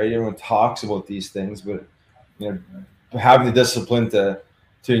talk, right? Everyone talks about these things, but having the discipline to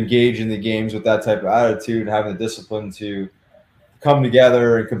engage in the games with that type of attitude, and having the discipline to come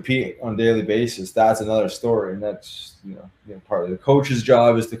together and compete on a daily basis, that's another story. And that's part of the coach's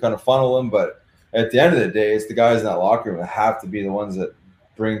job is to kind of funnel them, but at the end of the day, it's the guys in that locker room that have to be the ones that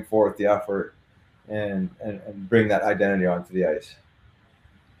bring forth the effort and bring that identity onto the ice.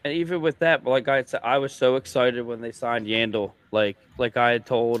 And even with that, like I said, I was so excited when they signed Yandel. Like I had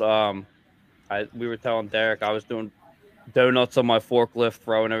told, we were telling Derek, I was doing donuts on my forklift,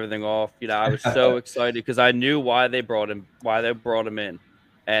 throwing everything off. I was so excited because I knew why they brought him in,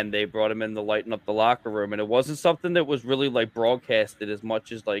 and they brought him in to lighten up the locker room. And it wasn't something that was really like broadcasted as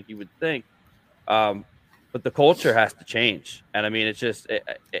much as like you would think. But the culture has to change. And I mean, it's just,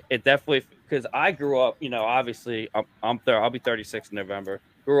 it definitely, because I grew up, obviously I'll be 36 in November.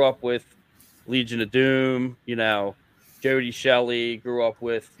 Grew up with Legion of Doom, Jody Shelley, grew up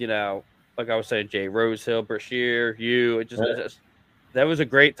with, like I was saying, Jay Rosehill, Brashear, that was a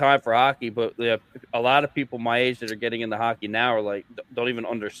great time for hockey. But a lot of people my age that are getting into hockey now are like, don't even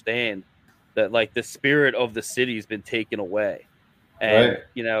understand that like the spirit of the city has been taken away. And,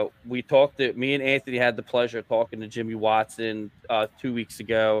 right. Me and Anthony had the pleasure of talking to Jimmy Watson 2 weeks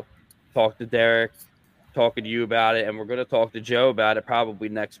ago, talked to Derek, talking to you about it, and we're going to talk to Joe about it probably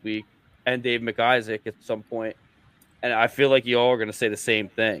next week, and Dave McIsaac at some point. And I feel like you all are going to say the same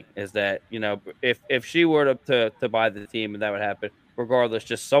thing, is that, if she were to buy the team and that would happen, regardless,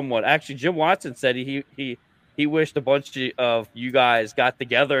 just someone. Actually, Jim Watson said he wished a bunch of you guys got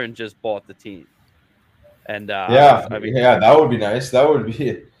together and just bought the team. And that would be nice. That would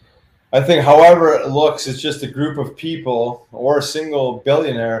be, I think, however it looks, it's just a group of people or a single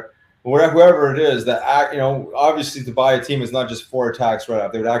billionaire, whoever it is, that obviously to buy a team is not just for a tax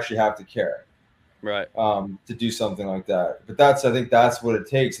write-off. They would actually have to care, right, to do something like that. But I think that's what it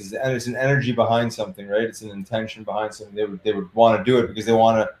takes. And it's an energy behind something, right? It's an intention behind something. They would want to do it because they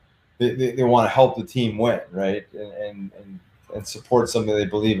want to help the team win, right? And support something they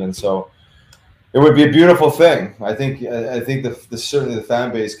believe in. So it would be a beautiful thing. I think certainly the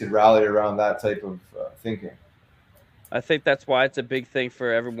fan base could rally around that type of thinking. I think that's why it's a big thing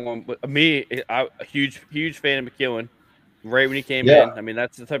for everyone. But me, I'm a huge fan of McEwen. Right when he came in, I mean,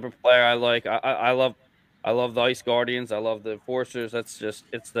 that's the type of player I like. I love the Ice Guardians. I love the Enforcers. It's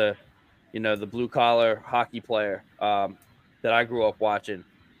the the blue collar hockey player that I grew up watching.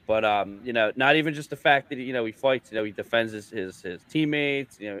 But not even just the fact that he fights. He defends his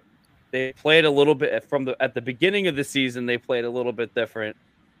teammates. They played a little bit at the beginning of the season. They played a little bit different,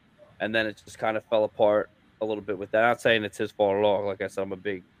 and then it just kind of fell apart a little bit with that. I'm not saying it's his fault at all. Like I said, I'm a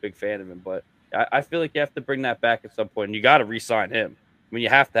big fan of him, but I feel like you have to bring that back at some point. And you got to re-sign him. I mean, you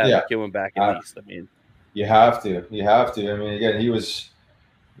have to have McEwen back at least. I mean, you have to. I mean, again, he was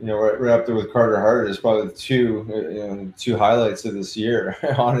right up there with Carter Hart is probably the two highlights of this year.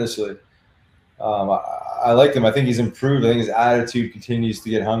 Honestly, I like him. I think he's improved. I think his attitude continues to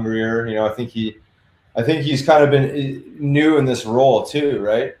get hungrier. I think he's kind of been new in this role too,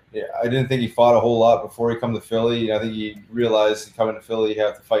 right? Yeah, I didn't think he fought a whole lot before he come to Philly. I think he realized coming to Philly, you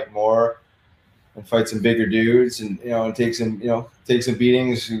have to fight more and fight some bigger dudes, and take some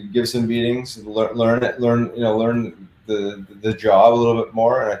beatings, give some beatings, learn the job a little bit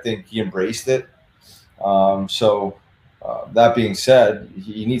more. And I think he embraced it. That being said,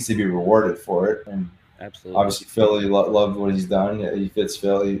 he needs to be rewarded for it. And absolutely, obviously, Philly loved what he's done. He fits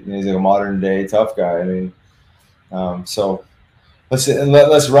Philly. He's like a modern day tough guy. I mean, unless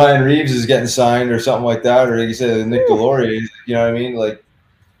Ryan Reeves is getting signed or something like that, or like you said, Nick Deslauriers, you know what I mean? Like,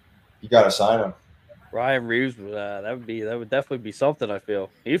 you got to sign him. Ryan Reeves, that would definitely be something. I feel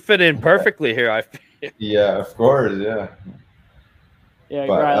he fit in perfectly here. I feel. Yeah, of course, yeah. Yeah,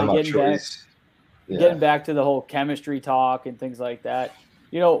 Riley, getting back to the whole chemistry talk and things like that.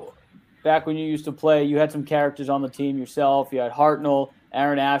 Back when you used to play, you had some characters on the team yourself. You had Hartnell,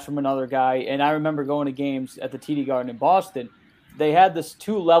 Aaron Ashram, another guy, and I remember going to games at the TD Garden in Boston. They had this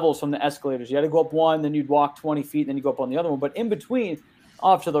 2 levels from the escalators. You had to go up one, then you'd walk 20 feet, then you go up on the other one. But in between,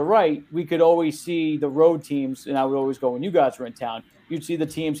 off to the right, we could always see the road teams, and I would always go when you guys were in town. You'd see the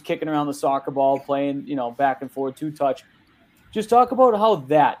teams kicking around the soccer ball, playing, back and forth, 2-touch. Just talk about how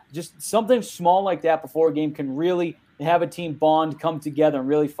just something small like that before a game can really have a team bond, come together, and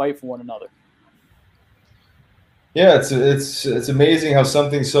really fight for one another. Yeah, it's amazing how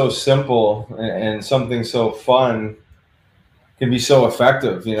something so simple and something so fun can be so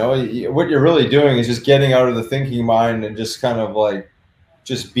effective. What you're really doing is just getting out of the thinking mind and just kind of like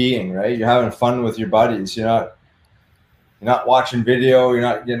just being, right? You're having fun with your buddies. You're not watching video. You're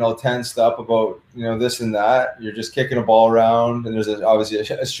not getting all tensed up about, this and that. You're just kicking a ball around, and there's obviously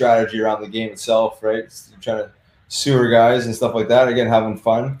a strategy around the game itself, right? You're trying to sewer guys and stuff like that. Again, having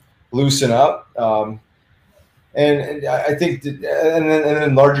fun, loosen up. And I think, and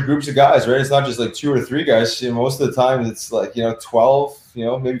then larger groups of guys, right? It's not just like 2 or 3 guys. Most of the time it's like, 12,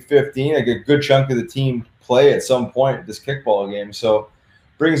 maybe 15. Like a good chunk of the team play at some point this kickball game. So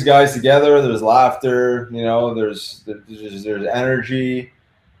brings guys together. There's laughter, there's energy,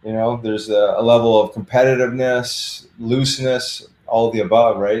 there's a level of competitiveness, looseness, all of the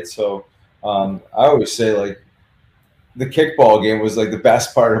above, right? So I always say, like, the kickball game was like the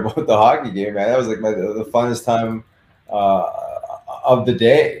best part about the hockey game, man. That was like the funnest time of the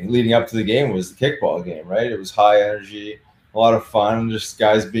day leading up to the game was the kickball game, right? It was high energy, a lot of fun, just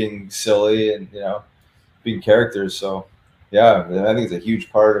guys being silly and, being characters. So, yeah, I think it's a huge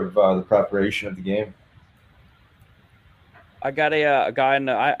part of the preparation of the game. I got a guy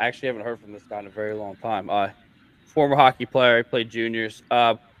I actually haven't heard from this guy in a very long time. Former hockey player, he played juniors.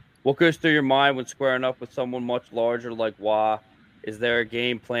 What goes through your mind when squaring up with someone much larger like Wah? Is there a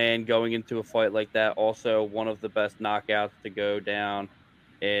game plan going into a fight like that? Also, one of the best knockouts to go down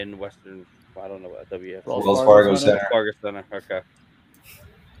in Western, I don't know what WF. Wells Fargo Center. Wells Fargo Center. Okay.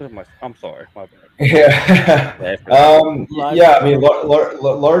 I'm sorry, my bad. Yeah. Yeah. I mean,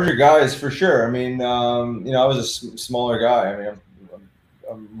 larger guys for sure. I mean, I was a smaller guy. I mean,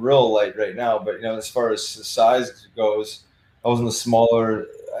 I'm real light right now, but as far as size goes, I was on the smaller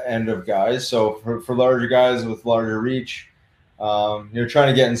end of guys. So for larger guys with larger reach, trying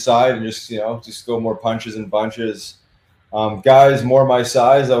to get inside and just go more punches and bunches. Guys more my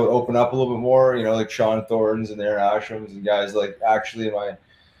size, I would open up a little bit more. Like Sean Thorntons and Aaron Ashrams and guys like actually in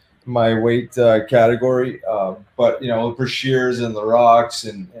my weight category. But Brashears and the Rocks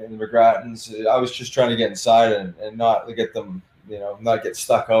and the McGrattons, I was just trying to get inside and not get them, not get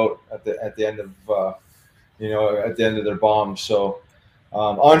stuck out at the end of at the end of their bomb. So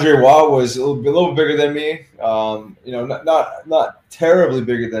Andre Waugh was a little bigger than me. Not terribly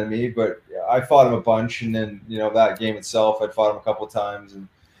bigger than me, but I fought him a bunch. And then that game itself, I fought him a couple of times. And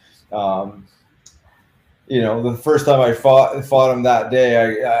the first time I fought him that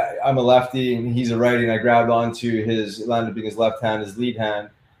day, I'm a lefty and he's a righty, and I grabbed onto landed being his left hand, his lead hand,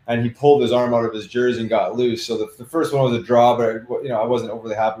 and he pulled his arm out of his jersey and got loose. So the first one was a draw, but I wasn't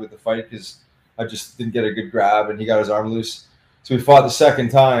overly happy with the fight because I just didn't get a good grab, and he got his arm loose. So we fought the second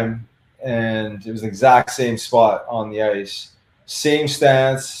time, and it was the exact same spot on the ice. Same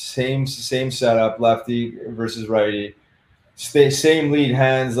stance, same setup, lefty versus righty. Same lead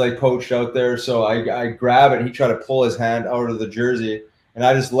hands like poached out there. So I grab it, and he tried to pull his hand out of the jersey, and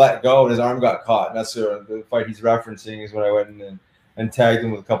I just let go, and his arm got caught. And that's the fight he's referencing is when I went in and tagged him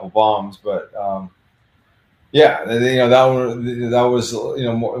with a couple bombs. But Yeah, that was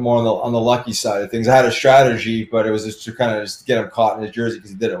more on the lucky side of things. I had a strategy, but it was just to kind of just get him caught in his jersey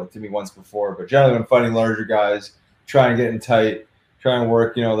because he did it to me once before. But generally, when fighting larger guys, try and get in tight, try and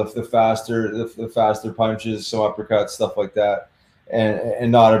work the faster punches, some uppercuts, stuff like that,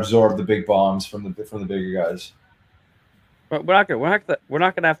 and not absorb the big bombs from the bigger guys. But we're not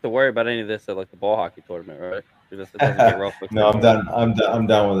gonna have to worry about any of this at like the ball hockey tournament, right? It doesn't get rough. No, I'm done. I'm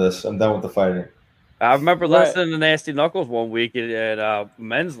done with this. I'm done with the fighting. I remember listening to Nasty Knuckles one week at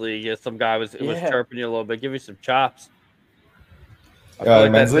men's league. Some guy was chirping you a little bit, give you some chops.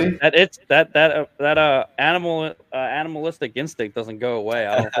 Men's league? That animalistic instinct doesn't go away.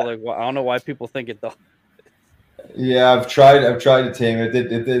 I don't know why people think it does. Yeah, I've tried to tame it.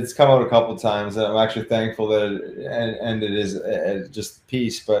 It's come out a couple of times, and I'm actually thankful that it is just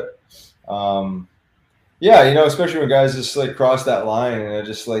peace. But yeah, especially when guys just like cross that line, and it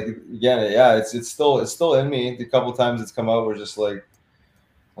just like again, yeah, it's still in me. The couple of times it's come out, we're just like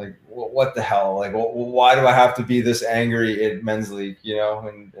what the hell? Like, why do I have to be this angry at men's league?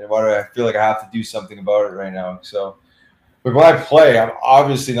 And why do I feel like I have to do something about it right now? So. But when I play, I'm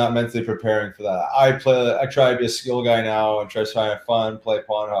obviously not mentally preparing for that. I try to be a skill guy now and try to have fun, play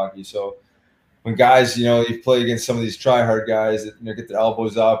pond hockey. So when guys, you play against some of these try-hard guys that get their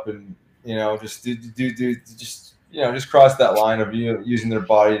elbows up and just cross that line of using their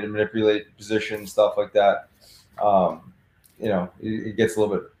body to manipulate position, stuff like that. It gets a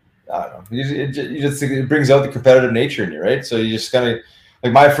little bit. I don't know. It brings out the competitive nature in you, right? So you just kind of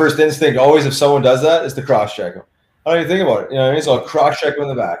like my first instinct always, if someone does that, is to cross-check them. I don't even think about it. You know what I mean? So I'll cross-check them in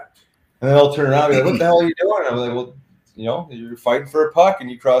the back. And then they'll turn around and be like, what the hell are you doing? And I'm like, well, you're fighting for a puck and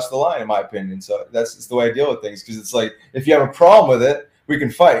you cross the line, in my opinion. So that's the way I deal with things. Because it's like, if you have a problem with it, we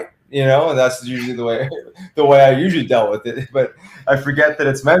can fight, and that's usually the way I usually dealt with it. But I forget that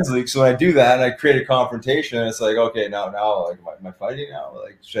it's men's league. So when I do that and I create a confrontation, it's like, okay, now like, am I fighting now?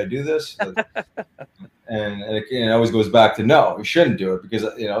 Like, should I do this? and it always goes back to, no, we shouldn't do it because,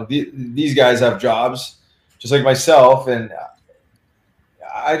 these guys have jobs just like myself, and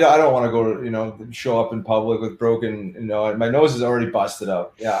I don't want to go, show up in public with broken, my nose is already busted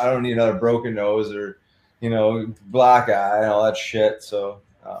up. Yeah, I don't need another broken nose or, black eye and all that shit. So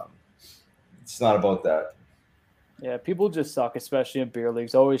it's not about that. Yeah, people just suck, especially in beer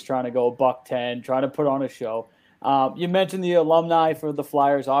leagues, always trying to go $110, trying to put on a show. You mentioned the alumni for the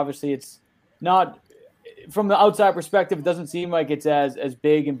Flyers. Obviously, it's not – from the outside perspective, it doesn't seem like it's as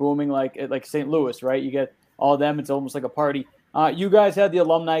big and booming like St. Louis, right? You get all of them. It's almost like a party. You guys had the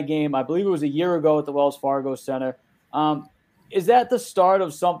alumni game. I believe it was a year ago at the Wells Fargo Center. Is that the start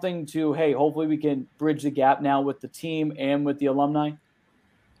of something to, hey, hopefully we can bridge the gap now with the team and with the alumni?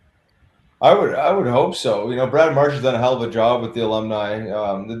 I would hope so. Brad Marsh has done a hell of a job with the alumni.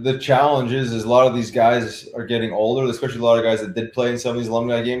 The challenge is a lot of these guys are getting older, especially a lot of guys that did play in some of these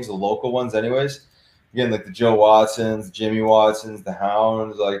alumni games, the local ones anyways. Again, like the Joe Watsons, the Jimmy Watsons, the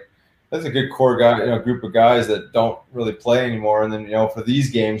Hounds, like that's a good core guy, group of guys that don't really play anymore. And then, for these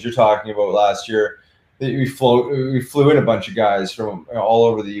games you're talking about last year, we flew in a bunch of guys from all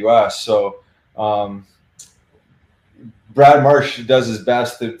over the U.S. So Brad Marsh does his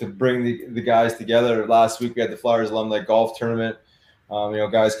best to bring the guys together. Last week we had the Flyers Alumni Golf Tournament.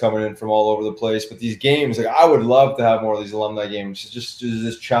 Guys coming in from all over the place. But these games, like I would love to have more of these alumni games. It's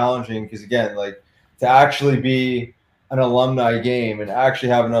just challenging because again, like to actually be an alumni game and actually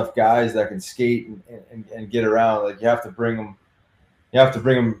have enough guys that can skate and get around, like you have to bring them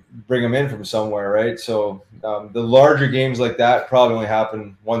in from somewhere, right? So the larger games like that probably only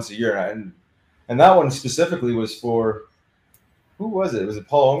happen once a year, and that one specifically was for who was it? Was it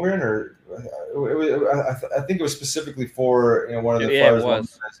Paul Holmgren or I think it was specifically for one of the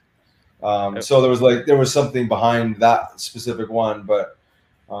Flyers. So there was something behind that specific one, but.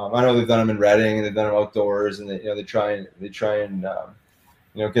 I know they've done them in Reading and they've done them outdoors, and they try and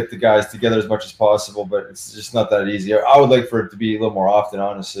get the guys together as much as possible, but it's just not that easy. I would like for it to be a little more often,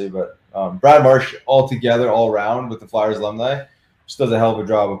 honestly. But Brad Marsh, all together, all around with the Flyers alumni, just does a hell of a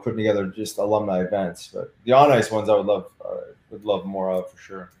job of putting together just alumni events. But the on ice ones, I would love more of for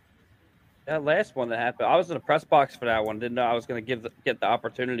sure. That last one that happened, I was in the press box for that one. Didn't know I was going to get the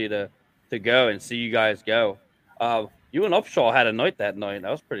opportunity to go and see you guys go. You and Upshaw had a night that night.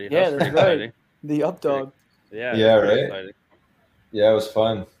 That was pretty. Yeah, that's right. The Updog. Yeah, right. Exciting. Yeah, it was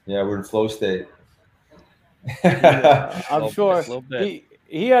fun. Yeah, we're in flow state. I'm sure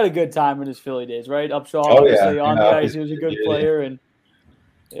he had a good time in his Philly days, right? Upshaw, obviously on the ice, he was a good player, and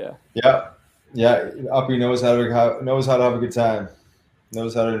yeah. Uppy knows how to have a good time,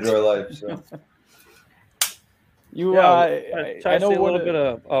 knows how to enjoy life. So. You, try I to know see a what little bit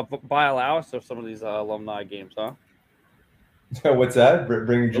of Bio Alice of some of these alumni games, huh? What's that?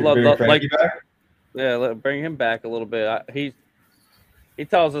 Bring Frankie like, back? Yeah, bring him back a little bit. He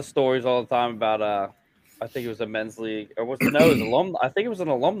tells us stories all the time about I think it was a men's league, or was it no? It was alum. I think it was an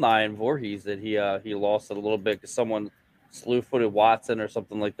alumni in Voorhees that he lost it a little bit because someone slew-footed Watson or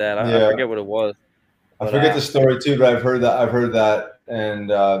something like that. I forget what it was. I forget the story too, but I've heard that, and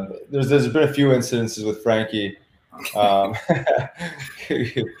there's been a few incidences with Frankie, because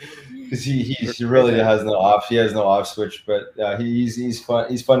he really has no off. He has no off switch, but he's fun.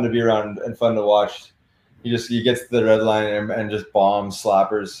 He's fun to be around and fun to watch. He gets to the red line and just bombs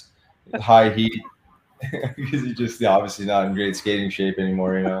slappers, high heat, because he's just obviously not in great skating shape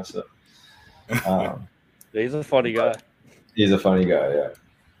anymore, you know. So he's a funny guy. He's a funny guy, yeah.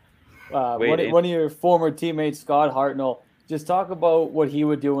 One of your former teammates, Scott Hartnell, just talk about what he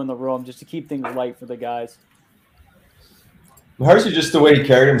would do in the room just to keep things light for the guys. Hartsey, just the way he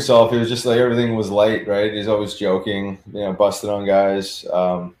carried himself, it was just like everything was light, right? He's always joking, busting on guys.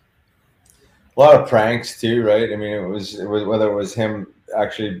 A lot of pranks too, right? I mean, it was whether it was him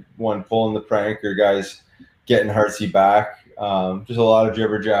actually pulling the prank or guys getting Hartsey back. Just a lot of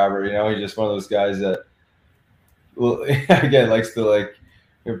jibber jabber. He's just one of those guys that, again, likes to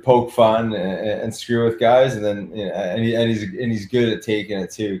poke fun and screw with guys, and then he's good at taking it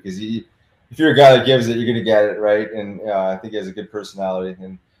too, because if you're a guy that gives it, you're gonna get it, right? And I think he has a good personality.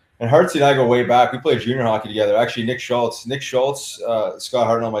 And Hartsey and I go way back. We played junior hockey together. Actually, Nick Schultz, Scott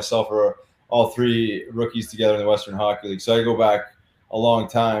Hartnell, and myself are all three rookies together in the Western Hockey League. So I go back a long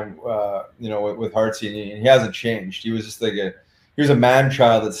time, with Hartsey, and he hasn't changed. He was just he was a man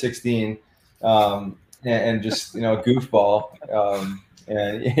child at 16, and just goofball.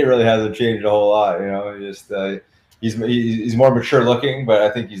 And he really hasn't changed a whole lot, he's more mature looking, but I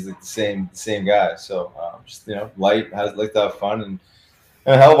think he's the same guy. So just light, like to have fun, and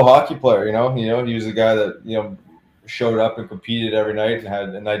a hell of a hockey player. He was a guy that showed up and competed every night and had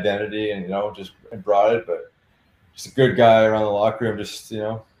an identity, and just brought it. But just a good guy around the locker room. Just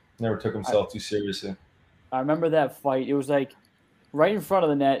never took himself too seriously. I remember that fight. It was like right in front of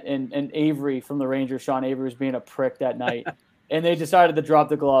the net, and Avery from the Rangers, Sean Avery, was being a prick that night. And they decided to drop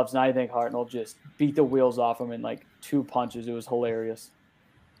the gloves, and I think Hartnell just beat the wheels off him in 2 punches. It was hilarious.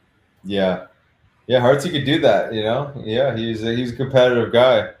 Yeah, Hartsey could do that. Yeah, he's a competitive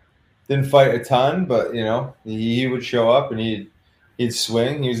guy. Didn't fight a ton, but he would show up and he'd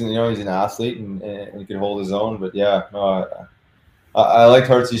swing. He's an athlete and he could hold his own. But yeah, no, I liked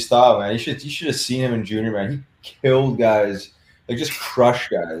Hartsey's style, man. You should have seen him in junior, man. He killed guys, just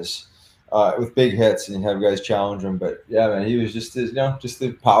crushed guys. With big hits, and have guys challenge him. But yeah, man, he was just just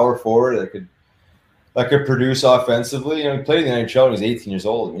a power forward that could produce offensively. He played in the NHL when he was 18 years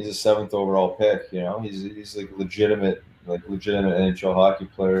old. He's a 7th overall pick. He's legitimate NHL hockey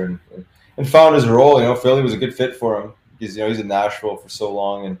player, and found his role. Philly was a good fit for him because he's in Nashville for so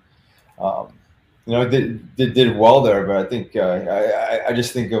long, and did well there. But I think I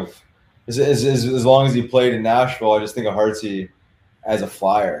just think of as long as he played in Nashville, I just think of Hartsey as a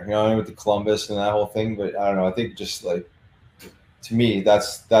Flyer, with the Columbus and that whole thing. But I don't know. I think just to me,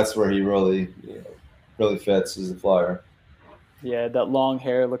 that's where he really fits as a Flyer. Yeah, that long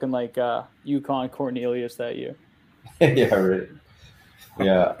hair, looking like Yukon Cornelius that year. Yeah, right.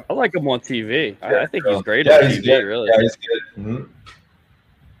 Yeah, I like him on TV. I think he's great on TV. Good. Really, yeah, he's good. Mm-hmm.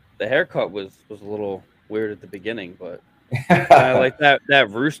 The haircut was a little weird at the beginning, but I like that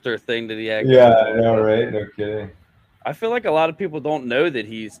rooster thing that he had. Yeah, I know, right? No kidding. I feel like a lot of people don't know that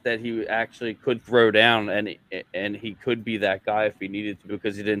he actually could throw down, and he could be that guy if he needed to,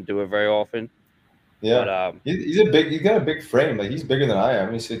 because he didn't do it very often. Yeah, but, he's got a big frame. He's bigger than I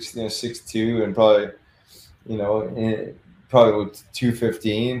am. He's 6'2", and probably probably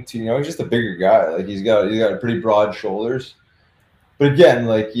 215. He's just a bigger guy. He's got pretty broad shoulders. But again,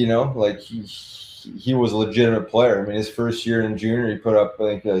 he was a legitimate player. I mean, his first year in junior, he put up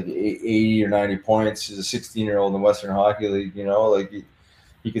I think 80 or 90 points as a 16-year-old in the Western Hockey League.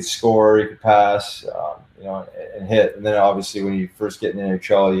 He could score, he could pass, and hit. And then obviously when you first get in the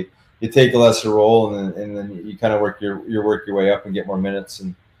NHL, you take a lesser role, and then you kind of work your way up and get more minutes.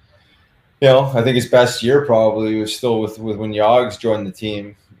 And I think his best year probably was still with when Yogs joined the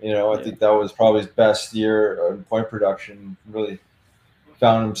team. I think that was probably his best year in point production. Really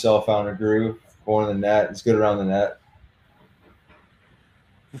found himself, found a groove. Going to the net. It's good around the net.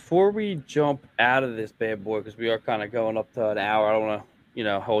 Before we jump out of this bad boy, because we are kind of going up to an hour, I don't want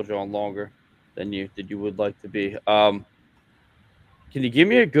to, hold you on longer than you would like to be. Can you give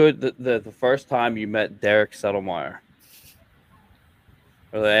me a good the first time you met Derek Settlemyre?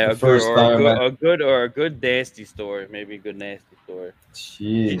 Or a good nasty story, maybe a good nasty story.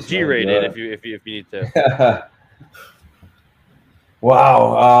 Jeez, G-rated if you need to.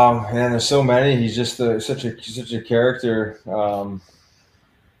 Wow, man, there's so many. He's just such a character.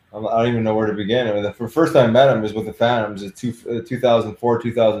 I don't even know where to begin. I mean, the first time I met him was with the Phantoms in 2004,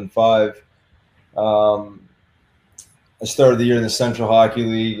 2005. I started the year in the Central Hockey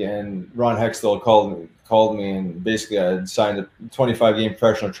League, and Ron Hextall called me, and basically I had signed a 25-game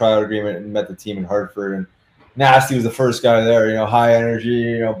professional tryout agreement and met the team in Hartford. And Nasty was the first guy there, high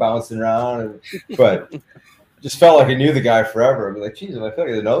energy, bouncing around, but just felt like I knew the guy forever. I'd be like, geez, I feel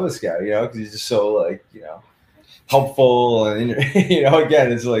like I know this guy, because he's just so helpful, and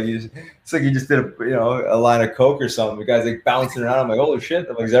again, it's like he just did a line of coke or something. The guy's like bouncing around. I'm like, holy shit!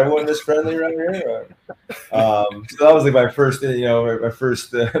 I'm like, is everyone this friendly around here? So that was like my first,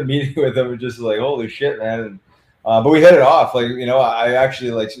 meeting with him. Just like, holy shit, man! But we hit it off. I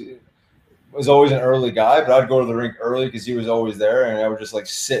actually was always an early guy, but I'd go to the rink early because he was always there, and I would just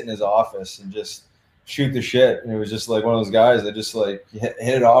sit in his office and just shoot the shit. And it was just like one of those guys that just hit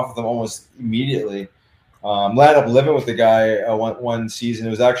it off with him almost immediately. Landed up living with the guy one season.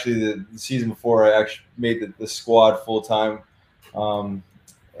 It was actually the season before I actually made the squad full time, and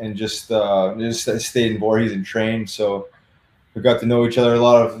just stayed in Voorhees and trained. So we got to know each other. A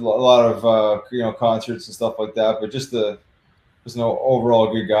lot of concerts and stuff like that. But just an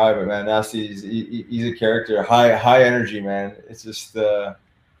overall good guy. But man, Nasty, he's a character. High energy, man. It's just fun.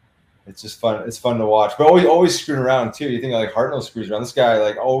 It's fun to watch. But always screwing around too. You think Hartnell screws around. This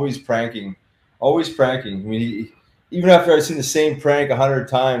guy always pranking. Always pranking. I mean, even after I'd seen the same prank 100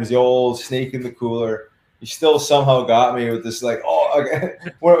 times, the old snake in the cooler, he still somehow got me with this where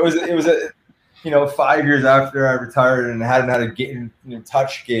it was 5 years after I retired and hadn't had a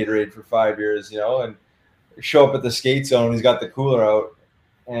touch Gatorade for 5 years, and show up at the skate zone. He's got the cooler out,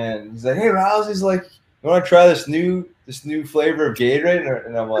 and he's like, "Hey, Rouse," he's like, "You want to try this new flavor of Gatorade?"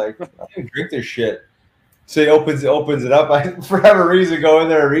 And I'm like, "I don't even drink this shit." So he opens it up. I, for whatever reason, go in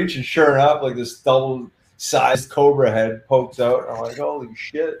there and reach, and sure enough, this double-sized cobra head pokes out. I'm like, holy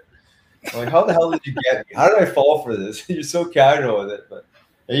shit! I'm like, how the hell did you get me? How did I fall for this? You're so casual with it, but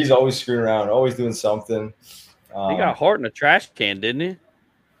he's always screwing around, always doing something. He got Hart in a trash can, didn't he?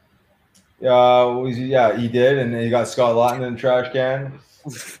 Yeah, he did, and he got Scott Lawton in a trash can.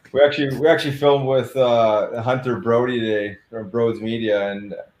 We actually filmed with Hunter Brody today from Broads Media,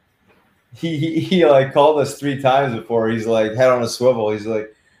 and he called us 3 times before. He's like head on a swivel. He's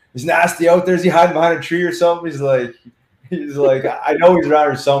like, "Is Nasty out there? Is he hiding behind a tree or something?" He's like, "I know he's around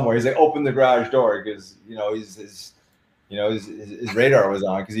here somewhere." He's like, "Open the garage door," because his radar was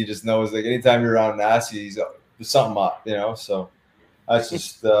on, because he just knows anytime you're around Nasty, there's something up, So that's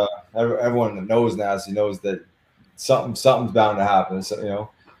just everyone that knows Nasty knows that something's bound to happen. So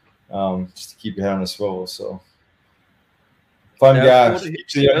just to keep your head on a swivel. So. Fun guy.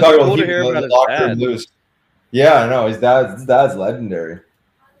 Talk about the locker room loose. Yeah, I know. His dad's legendary.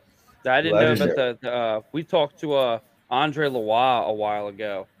 I didn't know about we talked to Andre Lavoie a while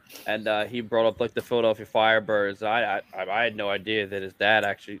ago, and he brought up the Philadelphia Firebirds. I had no idea that his dad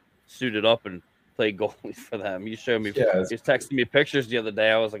actually suited up and played goalie for them. You showed me. Yeah, he was texting me pictures the other day.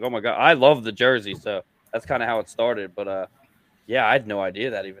 I was like, oh my god, I love the jersey. So that's kind of how it started. But yeah, I had no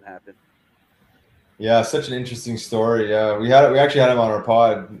idea that even happened. Yeah, such an interesting story. Yeah, we actually had him on our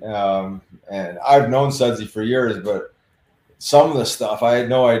pod, and I've known Sudsy for years, but some of the stuff I had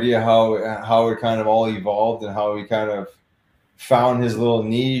no idea how it kind of all evolved, and how he kind of found his little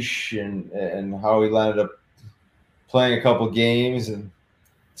niche, and how he landed up playing a couple games, and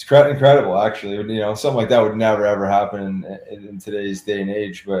it's incredible actually. Something like that would never ever happen in today's day and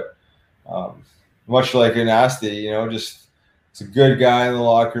age, but much like a Nasty, just. He's a good guy in the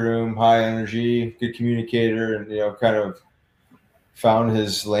locker room, high energy, good communicator, and kind of found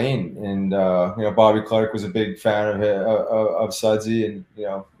his lane. And Bobby Clark was a big fan of Sudsy, and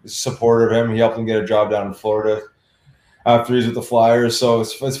was a supporter of him. He helped him get a job down in Florida after he's with the Flyers. So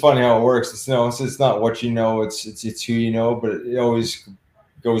it's funny how it works. It's not what you know, it's who you know, but it always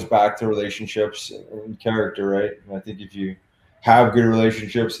goes back to relationships and character, right? And I think if you have good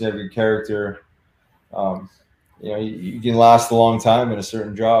relationships and have good character, you can last a long time in a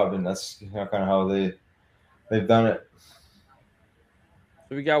certain job, and that's kind of how they've done it.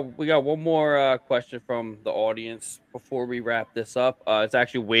 So we got one more question from the audience before we wrap this up. It's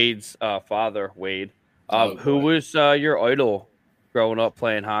actually Wade's father, Wade. Who was your idol growing up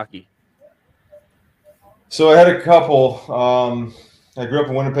playing hockey? So I had a couple. I grew up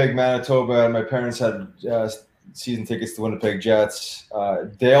in Winnipeg, Manitoba, and my parents had season tickets to Winnipeg Jets.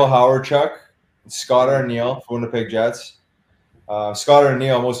 Dale Hawerchuk, Scott Arniel for Winnipeg Jets, Scott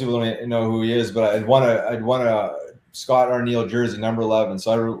Arniel, most people don't know who he is, but I'd won a Scott Arniel jersey, number 11.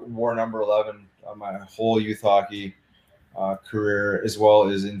 So I wore number 11 on my whole youth hockey career, as well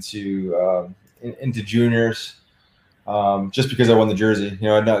as into juniors. Just because I won the jersey, I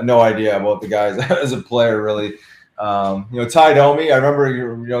had no idea about the guys as a player, really. Ty Domi, I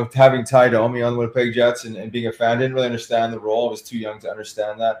remember, having Ty Domi on the Winnipeg Jets and being a fan. Didn't really understand the role. I was too young to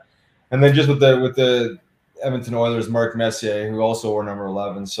understand that. And then just with the Edmonton Oilers, Mark Messier, who also wore number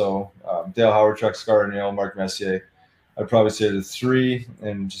 11. So Dale Hawerchuk, Scott Arniel, Mark Messier, I'd probably say the three.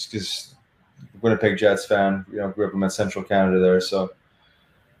 And just because Winnipeg Jets fan, grew up in Central Canada there. So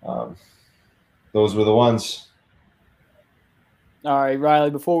those were the ones. All right,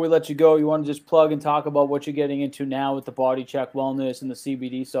 Riley, before we let you go, you want to just plug and talk about what you're getting into now with the Body Check Wellness and the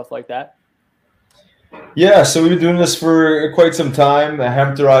CBD, stuff like that? Yeah, so we've been doing this for quite some time.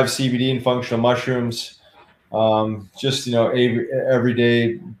 Hemp-derived CBD and functional mushrooms. Just,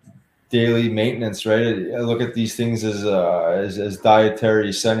 everyday, daily maintenance, right? I look at these things as dietary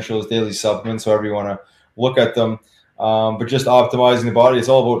essentials, daily supplements, however you want to look at them. But just optimizing the body. It's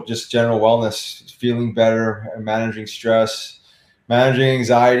all about just general wellness, feeling better, managing stress, managing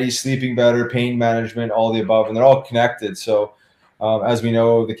anxiety, sleeping better, pain management, all the above, and they're all connected. So as we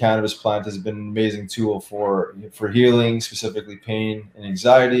know, the cannabis plant has been an amazing tool for healing, specifically pain and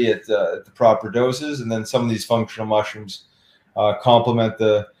anxiety at the proper doses. And then some of these functional mushrooms complement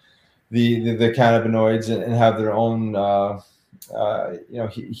the cannabinoids and have their own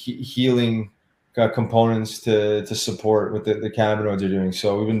healing components to support what the cannabinoids are doing.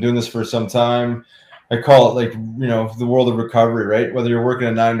 So we've been doing this for some time. I call it the world of recovery, right? Whether you're working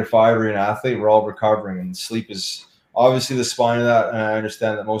a 9 to 5 or you're an athlete, we're all recovering, and sleep is obviously the spine of that. And I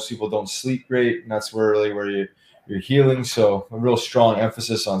understand that most people don't sleep great, and that's where you're healing. So a real strong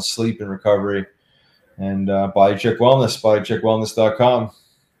emphasis on sleep and recovery. And Body Check Wellness, bodycheckwellness.com.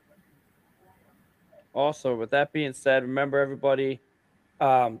 Also, with that being said, remember everybody,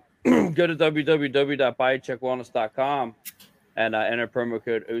 go to www.bodycheckwellness.com and enter promo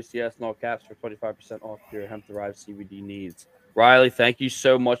code OCS in all caps for 25% off your hemp-derived CBD needs. Riley, thank you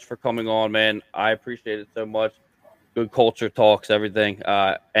so much for coming on, man. I appreciate it so much. Good culture talks, everything.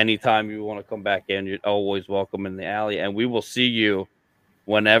 Anytime you want to come back in, you're always welcome in the alley. And we will see you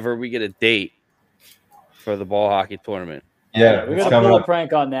whenever we get a date for the ball hockey tournament. Yeah, we're gonna pull a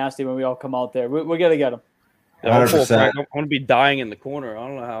prank on Nasty when we all come out there. We're gonna get him. 100%. I'm going to be dying in the corner. I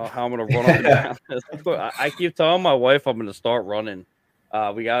don't know how I'm going to run up and down this. I keep telling my wife I'm going to start running.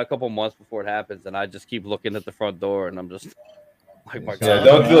 We got a couple months before it happens, and I just keep looking at the front door, and I'm just like, my God. Yeah,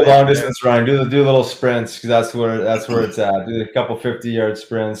 don't do a long distance run. Do little sprints, because that's where it's at. Do a couple 50-yard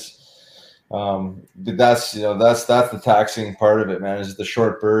sprints. But that's the taxing part of it, man. Is the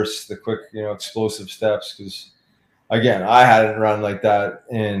short bursts, the quick explosive steps, because. Again, I hadn't run like that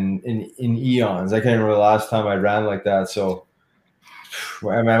in eons. I can't remember the last time I ran like that. So,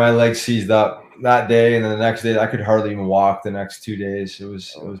 my legs seized up that day, and then the next day I could hardly even walk. The next 2 days, it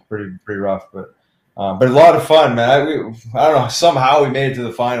was pretty rough, but a lot of fun, man. I don't know. Somehow we made it to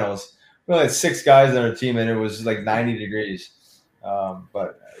the finals. We only had 6 guys on our team, and it was like 90 degrees.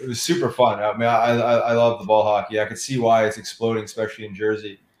 But it was super fun. I mean, I love the ball hockey. I could see why it's exploding, especially in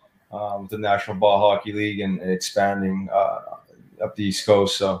Jersey. With the National Ball Hockey League and expanding up the East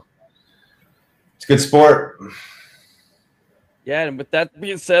Coast. So it's a good sport. Yeah, and with that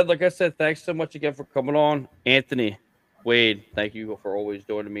being said, like I said, thanks so much again for coming on. Anthony, Wade, thank you for always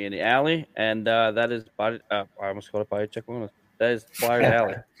joining me in the alley. And that is I almost called it Body Check Wellness. That is Flyers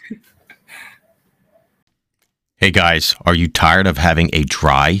Alley. Hey guys, are you tired of having a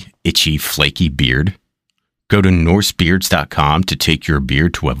dry, itchy, flaky beard? Go to NorseBeards.com to take your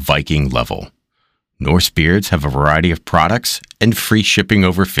beard to a Viking level. Norse Beards have a variety of products and free shipping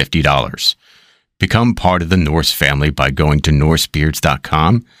over $50. Become part of the Norse family by going to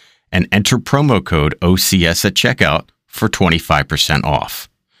NorseBeards.com and enter promo code OCS at checkout for 25% off.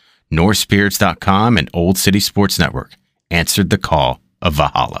 NorseBeards.com and Old City Sports Network answered the call of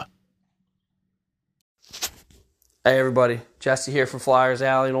Valhalla. Hey everybody, Jesse here from Flyers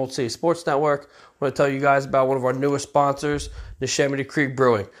Alley and Old City Sports Network. I want to tell you guys about one of our newest sponsors, Neshaminy Creek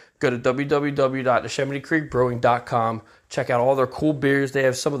Brewing. Go to www.NeshaminyCreekBrewing.com. Check out all their cool beers. They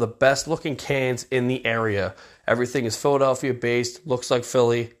have some of the best looking cans in the area. Everything is Philadelphia based, looks like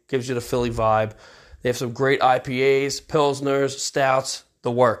Philly, gives you the Philly vibe. They have some great IPAs, Pilsners, Stouts,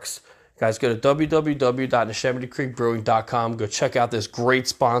 the works. Guys, go to www.NeshaminyCreekBrewing.com. Go check out this great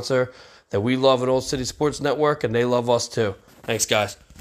sponsor that we love at Old City Sports Network, and they love us too. Thanks, guys.